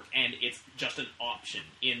support, and it's just an option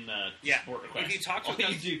in the support request. If you talk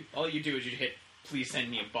to all you do is you hit, please send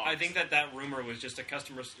me a box. I think that rumor was just a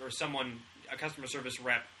customer service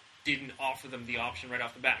rep didn't offer them the option right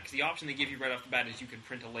off the bat. Because the option they give you right off the bat is you can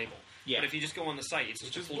print a label. Yeah. But if you just go on the site, it's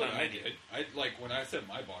just Which a is what pull-down I menu. did. I like when I set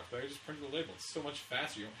my box, I just printed the label. It's so much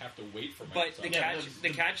faster. You don't have to wait for But Microsoft. the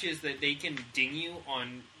catch is that they can ding you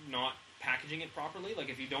on not packaging it properly. Like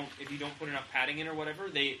if you don't put enough padding in or whatever,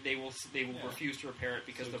 they will refuse to repair it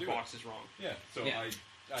because So the do box is wrong. Yeah, so Yeah.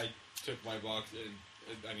 I took my box and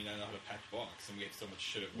I mean I know how to pack a box and we have so much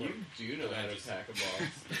shit at work. You do know how to pack a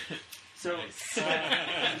box. So,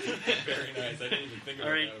 Very nice. I didn't even think about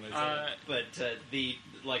all right. that when I said it.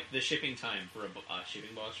 But the shipping time for a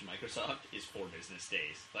shipping box from Microsoft is 4 business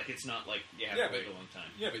days. Like, it's not like you have Yeah, to wait but- a long time.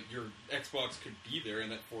 Yeah, but your Xbox could be there in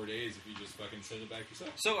that 4 days if you just fucking send it back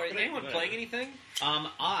yourself. So, is anyone Whatever. playing anything?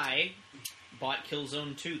 I bought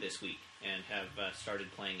Killzone 2 this week and have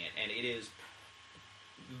started playing it, and it is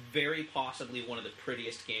very possibly one of the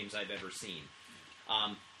prettiest games I've ever seen.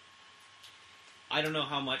 I don't know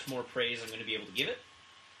how much more praise I'm going to be able to give it.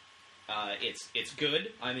 It's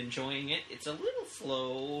good. I'm enjoying it. It's a little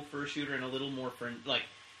slow for a shooter and a little more for like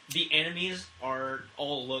the enemies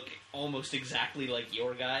all look almost exactly like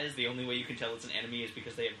your guys. The only way you can tell it's an enemy is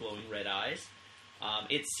because they have glowing red eyes.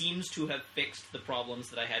 It seems to have fixed the problems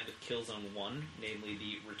that I had with Killzone 1, namely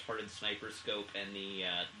the retarded sniper scope and the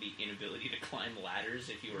inability to climb ladders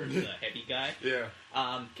if you were the heavy guy. Yeah.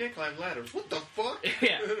 Um, Can't climb ladders. What the fuck?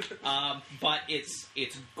 yeah, but it's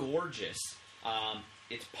gorgeous.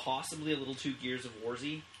 It's possibly a little too Gears of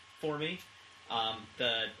Warzy for me.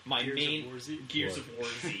 My Gears main of Warzy? Gears of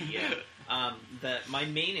Warzy, yeah. My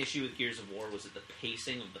main issue with Gears of War was that the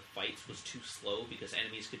pacing of the fights was too slow because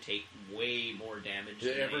enemies could take way more damage.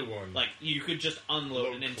 Yeah, than everyone. Like you could just unload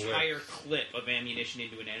Load an entire clip of ammunition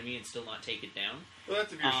into an enemy and still not take it down. Well,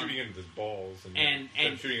 that's if you're shooting into his balls and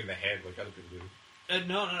and shooting in the head like other people do.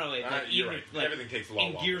 No. You're right. Everything takes a lot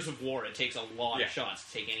in longer. Gears of War, it takes a lot Yeah. of shots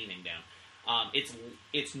to take anything down.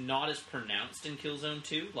 It's not as pronounced in Killzone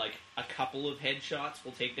 2. Like, a couple of headshots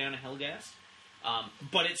will take down a Hellghast.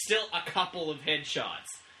 But it's still a couple of headshots.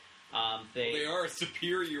 They are a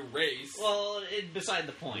superior race. Well, beside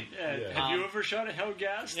the point. Yeah. Have you ever shot a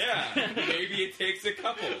Hellghast? Yeah, maybe it takes a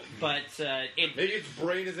couple. But Maybe its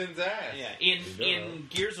brain is in his ass. yeah, You don't know. in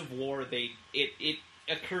Gears of War, it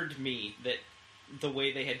occurred to me that the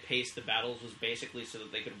way they had paced the battles was basically so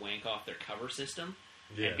that they could wank off their cover system.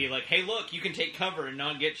 Yeah. And be like, hey, look, you can take cover and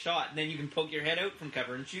not get shot, and then you can poke your head out from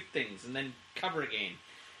cover and shoot things, and then cover again.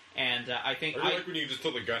 And I think I really like when you just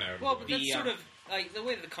pull the gun out. Well, but that's sort of like the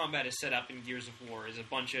way that the combat is set up in Gears of War is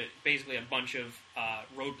basically a bunch of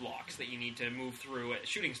roadblocks that you need to move through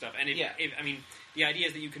shooting stuff. And I mean, the idea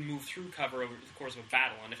is that you can move through cover over the course of a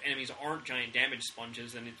battle, and if enemies aren't giant damage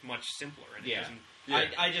sponges, then it's much simpler. And it doesn't.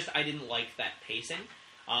 I didn't like that pacing.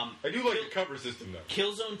 I do like the cover system, though.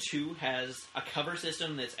 Killzone 2 has a cover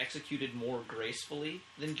system that's executed more gracefully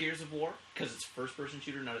than Gears of War, because it's a first-person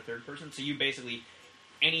shooter, not a third-person. So you basically...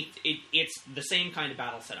 it's the same kind of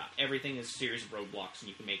battle setup. Everything is a series of roadblocks, and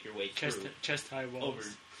you can make your way through. Chest-high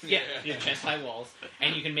walls. Chest-high walls.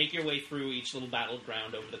 And you can make your way through each little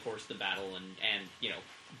battleground over the course of the battle, and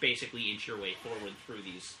basically inch your way forward through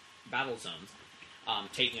these battle zones,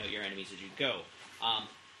 taking out your enemies as you go.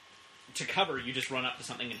 To cover, you just run up to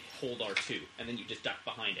something and hold R2, and then you just duck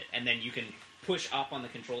behind it. And then you can push up on the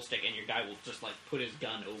control stick, and your guy will just put his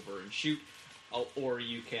gun over and shoot. Or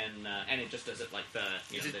you can, and it just does it like the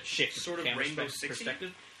the shift sort of camera Rainbow Six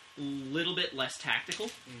perspective. Little bit less tactical,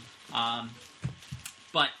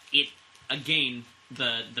 but it again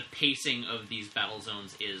the pacing of these battle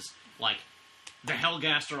zones is like the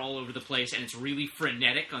Hellghast are all over the place, and it's really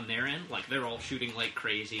frenetic on their end. Like they're all shooting like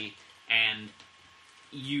crazy, and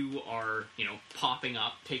you are, popping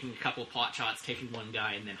up, taking a couple of pot shots, taking one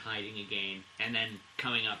guy, and then hiding again, and then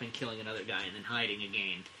coming up and killing another guy, and then hiding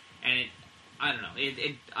again. And I don't know.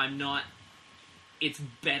 I'm not. It's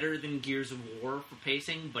better than Gears of War for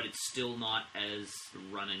pacing, but it's still not as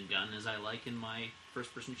run and gun as I like in my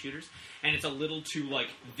first-person shooters. And it's a little too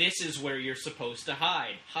this is where you're supposed to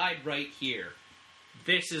hide. Hide right here.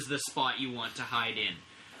 This is the spot you want to hide in.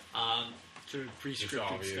 Sort of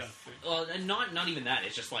pre-scripted stuff. Well, and not even that.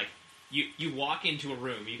 It's just you walk into a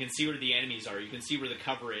room, you can see where the enemies are, you can see where the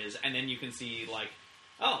cover is, and then you can see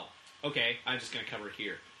oh, okay, I'm just going to cover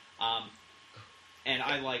here. And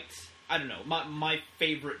I don't know, my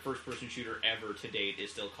favorite first-person shooter ever to date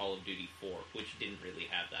is still Call of Duty 4, which didn't really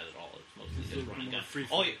have that at all. It's mostly just run and gun.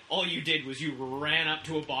 All you did was you ran up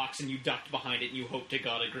to a box and you ducked behind it and you hoped to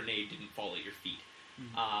God a grenade didn't fall at your feet.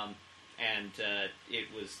 Mm-hmm.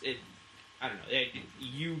 I don't know,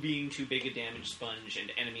 you being too big a damage sponge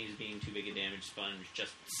and enemies being too big a damage sponge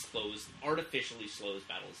just artificially slows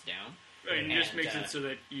battles down. Right, and just makes it so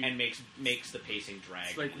that you... And makes the pacing drag.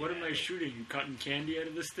 It's like, what am I shooting? You cutting candy out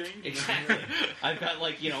of this thing? Exactly. I've got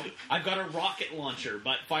I've got a rocket launcher,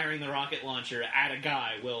 but firing the rocket launcher at a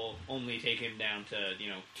guy will only take him down to,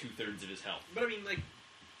 2/3 of his health. But I mean,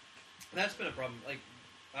 that's been a problem.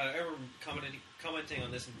 I remember commenting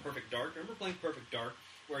on this in Perfect Dark. Remember playing Perfect Dark,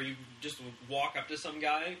 where you just walk up to some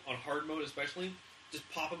guy, on hard mode especially, just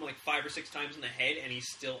pop him 5 or 6 times in the head, and he's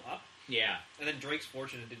still up? Yeah. And then Drake's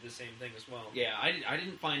Fortune did the same thing as well. Yeah, I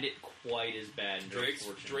didn't find it quite as bad in Drake's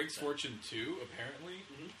Fortune. Drake's Fortune 2, apparently,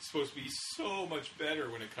 is supposed to be so much better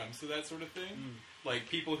when it comes to that sort of thing.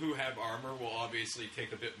 People who have armor will obviously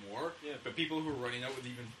take a bit more, but people who are running out with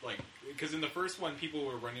even, because in the first one, people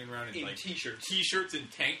were running around in t-shirts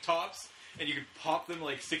and tank tops, and you could pop them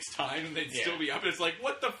 6 times and they'd still be up, and it's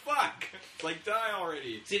what the fuck? Die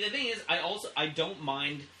already. See, the thing is, I don't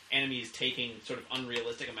mind enemies taking sort of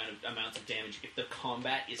unrealistic amounts of damage if the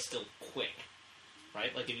combat is still quick,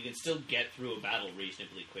 right? If you can still get through a battle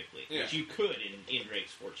reasonably quickly, which you could in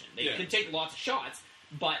Drake's Fortune. They could take lots of shots,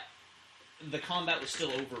 but the combat was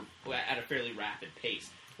still over at a fairly rapid pace,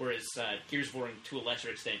 whereas Gears of War, and to a lesser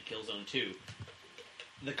extent Killzone 2,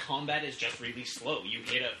 the combat is just really slow. You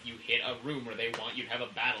hit a room where they want you to have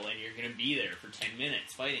a battle, and you're going to be there for 10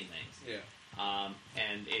 minutes fighting things. Yeah.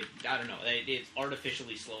 And I don't know, it's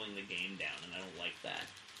artificially slowing the game down, and I don't like that.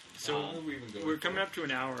 So we're coming up to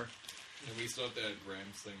an hour. And we still have to add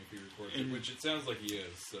Graham's thing if he records it, which it sounds like he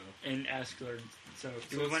is. So. And Askler. So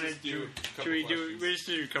do we want to do? Should we do? We just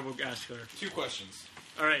do a couple Askler. 2 questions.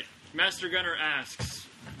 All right. Master Gunner asks,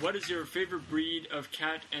 "What is your favorite breed of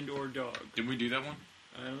cat and/or dog?" Did we do that one?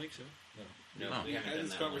 I don't think so. No, we had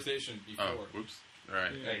this conversation before. Oh, oops. All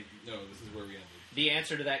right. No, this is where we ended. The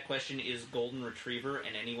answer to that question is Golden Retriever,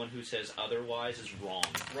 and anyone who says otherwise is wrong.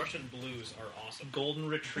 Russian Blues are awesome. Golden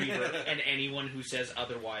Retriever, and anyone who says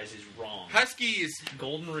otherwise is wrong. Huskies!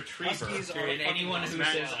 Golden Retriever, Huskies are and anyone who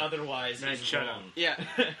says otherwise is wrong. Yeah.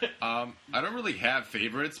 I don't really have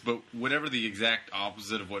favorites, but whatever the exact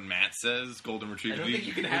opposite of what Matt says, Golden Retriever. I don't think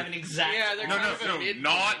you can have an exact...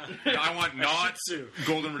 I want not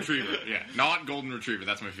Golden Retriever. Yeah, not Golden Retriever.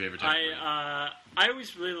 That's my favorite type of breed. I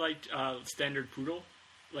always really liked Standard Poodle,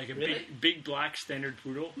 a big black Standard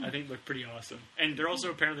Poodle. I think looked pretty awesome, and they're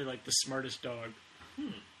also apparently the smartest dog.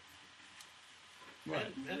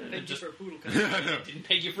 Thank you for a poodle. Didn't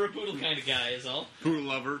peg you for a poodle kind of guy, is all. Poodle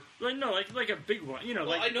lover. Like no, like a big one. You know,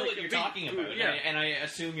 Well, like I know like what a you're big talking poodle, about, Yeah. and I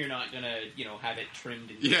assume you're not gonna, have it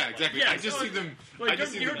trimmed. And Yeah, exactly. Yeah, I just so see them. Like, I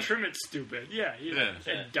just see you don't them. trim it stupid. Yeah, you know,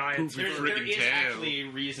 Yeah. and dye it. Poofy There freaking is tail. actually a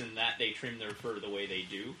reason that they trim their fur the way they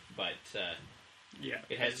do, but Yeah,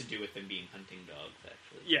 it has to do with them being hunting dogs,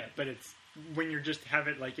 actually. yeah, but it's when you just have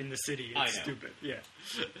it like in the city, I it's know. stupid. Yeah.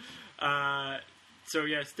 So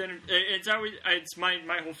yeah, standard. It's always. It's my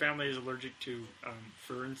whole family is allergic to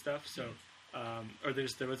fur and stuff. So, or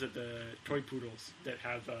there was the toy poodles that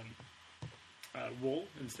have wool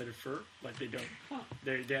instead of fur. Like they don't. Huh.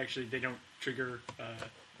 They actually don't trigger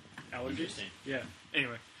allergies. Interesting. Yeah.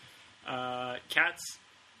 Anyway, cats,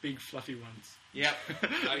 big fluffy ones. Yep.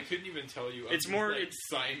 I couldn't even tell you. It's more- Like it's-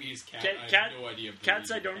 Siamese cat. Cat- I have no idea. Cats,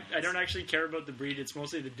 breed of I don't actually care about the breed. It's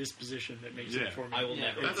mostly the disposition that makes Yeah. it for me. I will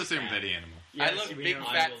never. That's the same with any animal. Yes, I love we big know.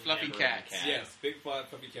 I fat will fluffy never cats. own a cat. Yes, big flat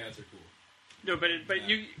fluffy cats are cool. No, but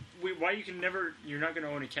why you can never? You're not going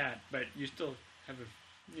to own a cat, but you still have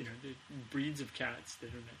the breeds of cats that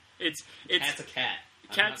are. It's Cat's a cat.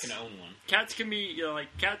 Cats- I'm not going to own one. cats can be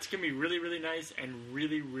cats can be really really nice and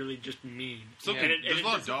really really just mean. So Yeah. And there's a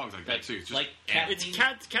lot of doesn't- dogs like that too. It's just Like cat. It's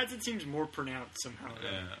cats. It seems more pronounced somehow.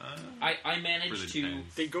 Yeah. I Really managed to.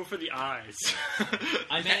 depends. They go for the eyes.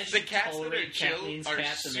 I managed The to cats that are tolerate chill Kathleen's are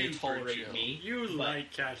cats, and they super tolerate chill. me. You but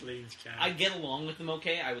like Kathleen's cat. I get along with them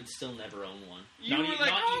okay. I would still never own one. You Not were e- like,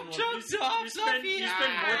 not oh, even one- Joe's off, you spend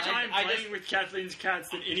more time I playing just- with Kathleen's cats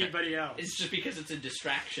than anybody else. It's just because it's a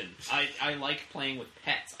distraction. I like playing with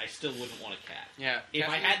pets. I still wouldn't want a cat. Yeah. If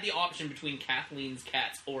I Kathleen- had the option between Kathleen's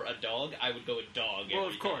cats or a dog, I would go with dog. Well,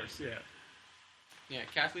 every of course, yeah. Yeah,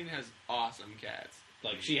 Kathleen has awesome cats.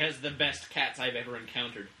 time. Like she has the best cats I've ever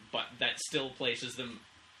encountered, but that still places them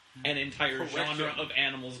an entire genre of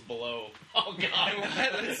animals below. Oh God!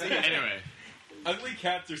 Let's see. Anyway, Ugly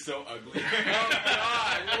cats are so ugly. Oh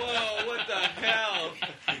God! Whoa! What the hell?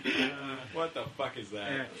 What the fuck is that?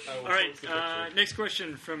 Yeah. I will All right, post a picture. next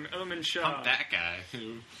question from Elman Shaw. pump that guy.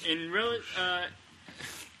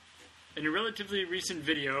 In a relatively recent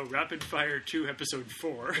video, Rapid Fire 2 Episode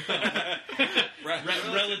 4,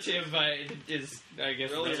 Relative is, I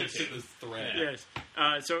guess, Relative to this thread. yes.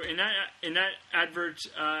 So in that advert,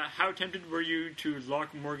 how tempted were you to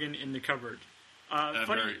lock Morgan in the cupboard? Funny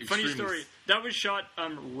very extremely- story. That was shot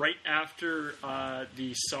right after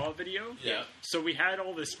the Saw video. Yeah. So we had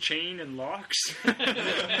all this chain and locks.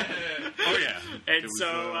 Oh yeah. And It was,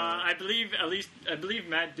 so I believe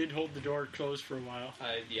Matt did hold the door closed for a while.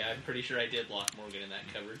 Yeah, I'm pretty sure I did lock Morgan in that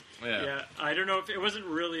cupboard. Yeah, I don't know if it wasn't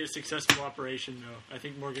really a successful operation though. I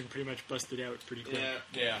think Morgan pretty much busted out pretty quick.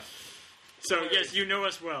 Yeah. So yes, you know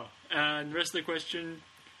us well. And the rest of the question: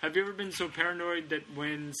 have you ever been so paranoid that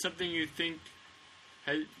when something you think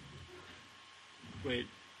Wait.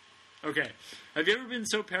 Okay. Have you ever been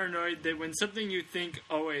so paranoid that when something you think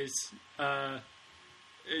always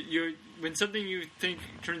when something you think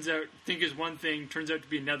is one thing turns out to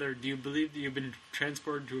be another, do you believe that you've been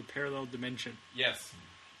transported to a parallel dimension? Yes.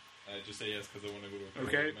 I just say yes because I want to go to a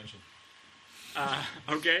Okay. parallel dimension.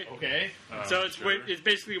 Okay. Okay. So it's sure. it's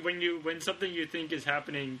basically when something you think is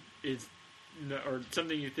happening or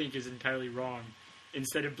something you think is entirely wrong.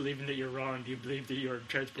 Instead of believing that you're wrong, do you believe that you're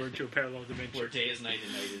transported to a parallel dimension? Where day is night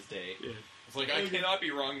and night is day. Yeah. It's like, I cannot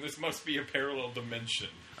be wrong. This must be a parallel dimension.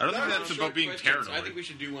 I don't think Those are that's short about being questions. paranoid. I think we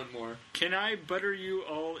should do one more. Can I butter you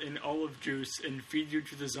all in olive juice and feed you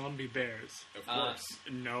to the zombie bears? Of course.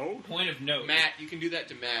 No. Point of note, Matt, you can do that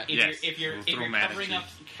to Matt. If you're We'll throw Matt at you.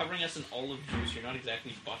 covering us in olive juice, you're not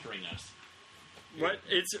exactly buttering us. What?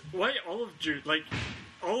 It's why olive juice? Like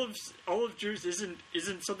olive juice isn't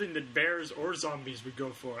something that bears or zombies would go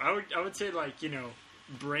for. I would say like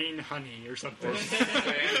brain honey or something.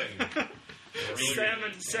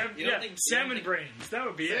 Salmon, You don't think- salmon brains. That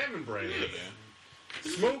would be it. Salmon brains.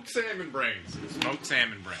 Smoked salmon brains. Smoked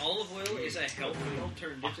salmon brain. Olive oil is a healthy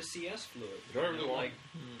alternative to CS fluid. Do I really want Like,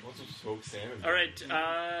 some smoked salmon? All right,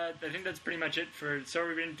 I think that's pretty much it for.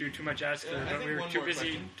 Sorry we didn't do too much asking, Yeah, I but think we were one too more busy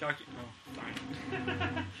question. talking. Oh,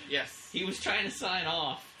 fine. Yes. He was trying to sign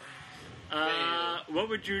off. What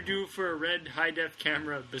would you do for a red high def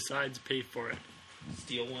camera besides pay for it?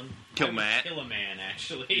 Steal one. Kill I would Matt. Kill a man,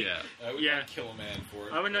 actually. Yeah. I would Yeah. not kill a man for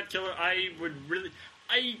it. I would not kill it. I would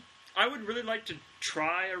really like to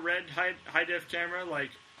try a red high def camera.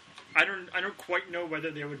 Like, I don't quite know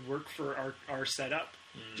whether they would work for our setup,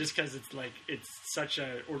 just because it's such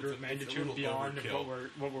a order of It's a magnitude little beyond of overkill.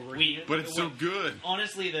 what we're working in. But it's so good.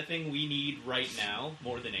 Honestly, the thing we need right now,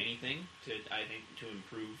 more than anything, to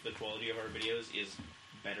improve the quality of our videos is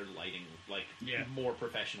better lighting, Yeah. more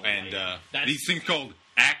professional And lighting. That's these things called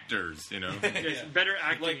actors. actors, you know. Yes, better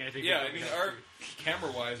acting, Like, I think. yeah, would I be mean, better. our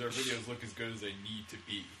camera-wise, our videos look as good as they need to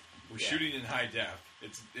be. We're shooting in high def.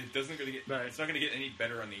 It's not going to get any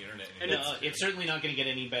better on the internet. And it's certainly not going to get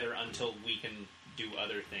any better until we can do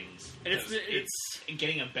other things. And it's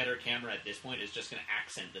getting a better camera at this point is just going to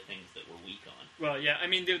accent the things that we're weak on. Well, yeah, I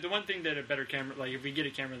mean, the one thing that a better camera, like if we get a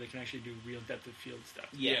camera that can actually do real depth of field stuff,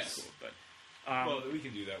 Yes. that's cool. But well, we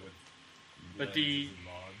can do that with. But the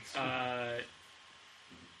mods.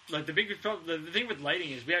 like the thing with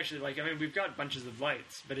lighting is we actually we've got bunches of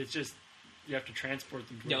lights, but it's just you have to transport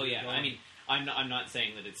them. No, yeah, I mean, I'm not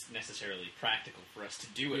saying that it's necessarily practical for us to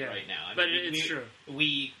do it right now. I but mean, it's true.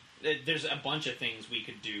 There's a bunch of things we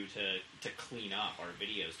could do to clean up our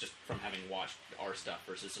videos just from having watched our stuff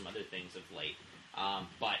versus some other things of late.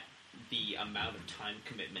 But the amount of time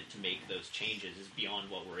commitment to make those changes is beyond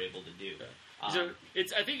what we're able to do. So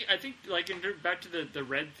it's I think like back to the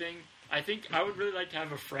red thing. I think I would really like to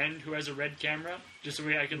have a friend who has a red camera, just so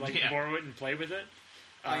I could borrow it and play with it.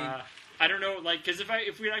 I don't know, like, because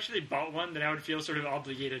if we actually bought one, then I would feel sort of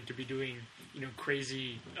obligated to be doing,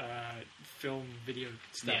 crazy film video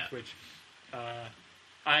stuff. Which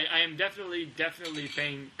I am definitely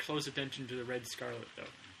paying close attention to the Red Scarlet though,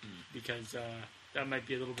 because that might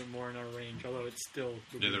be a little bit more in our range. Although it's still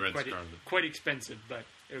would be the Red quite, Scarlet. quite expensive, but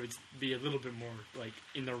it would be a little bit more like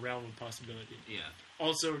in the realm of possibility. Yeah.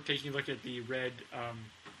 Also, taking a look at the Red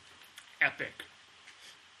Epic.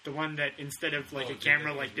 The one that instead of like a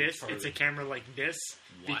camera like this, it's a camera like this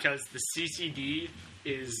because the CCD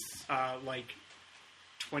is like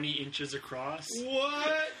 20 inches across.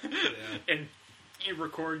 What? And it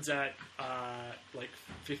records at like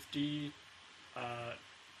 50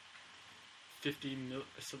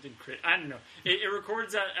 something crazy. I don't know. It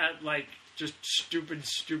records at like just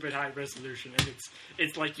stupid high resolution, and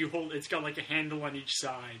it's like you hold. It's got like a handle on each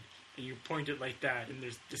side. And you point it like that, and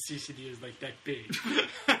the CCD is like that big.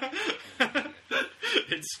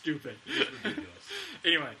 It's stupid. It's ridiculous.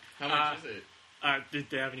 Anyway, How much is it?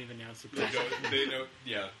 They haven't even announced the price. They know,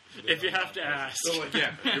 yeah. If you have to ask, So like,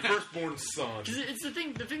 yeah, your firstborn son. because it's the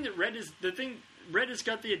thing that Red has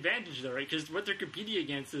got the advantage though, right? Because what they're competing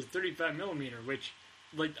against is 35mm, which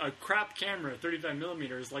like a crap camera,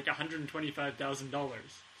 35mm is like $125,000.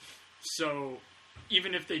 So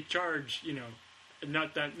even if they charge,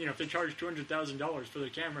 not that if they charge $200,000 for their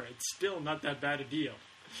camera, it's still not that bad a deal.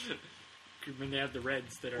 When they have the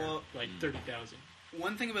Reds that are like $30,000.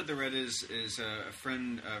 One thing about the Red is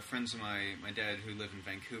friends of my dad who live in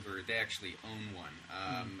Vancouver, they actually own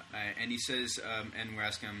one. And he says, and we're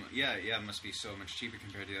asking him, it must be so much cheaper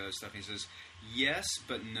compared to the other stuff. And he says, yes,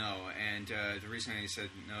 but no. And the reason he said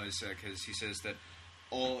no is because he says that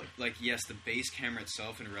yes, the base camera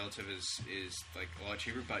itself in relative is like a lot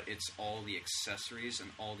cheaper, but it's all the accessories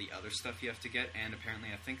and all the other stuff you have to get. And apparently,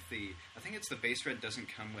 I think it's the base Red doesn't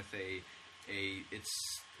come with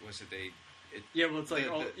it's like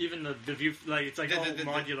even the view, like it's like all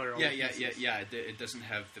modular. It doesn't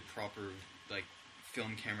have the proper like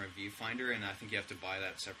film camera viewfinder, and I think you have to buy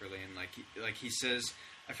that separately. And like he says,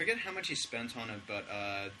 I forget how much he spent on it, but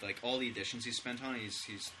like all the additions he spent on,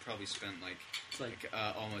 he's probably spent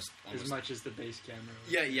almost as much as the base camera.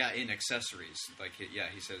 Yeah, in accessories. Like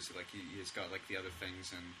he says like he's got like the other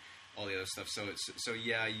things and all the other stuff.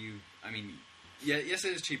 Yes,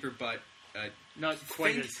 it is cheaper, but not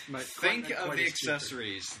quite as much. Think of the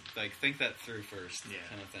accessories. Like think that through first,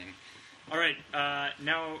 kind of thing. All right,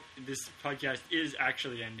 now this podcast is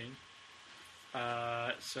actually ending.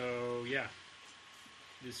 So yeah.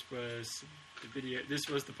 This was the video. This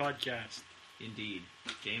was the podcast. Indeed.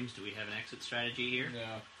 James, do we have an exit strategy here?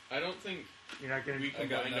 No. I don't think You're not going to we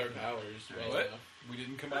combined our powers well What? enough. We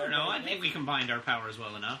didn't I combine. don't know. I think we combined our powers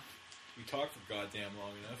well enough. We talked for goddamn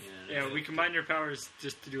long enough. Yeah, we combined our powers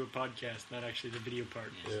just to do a podcast, not actually the video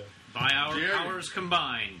part. Yes. By our powers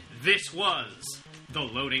combined, this was the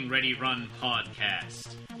Loading Ready Run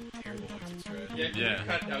podcast. Terrible exit strategy. Yeah,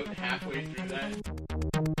 cut out halfway through that.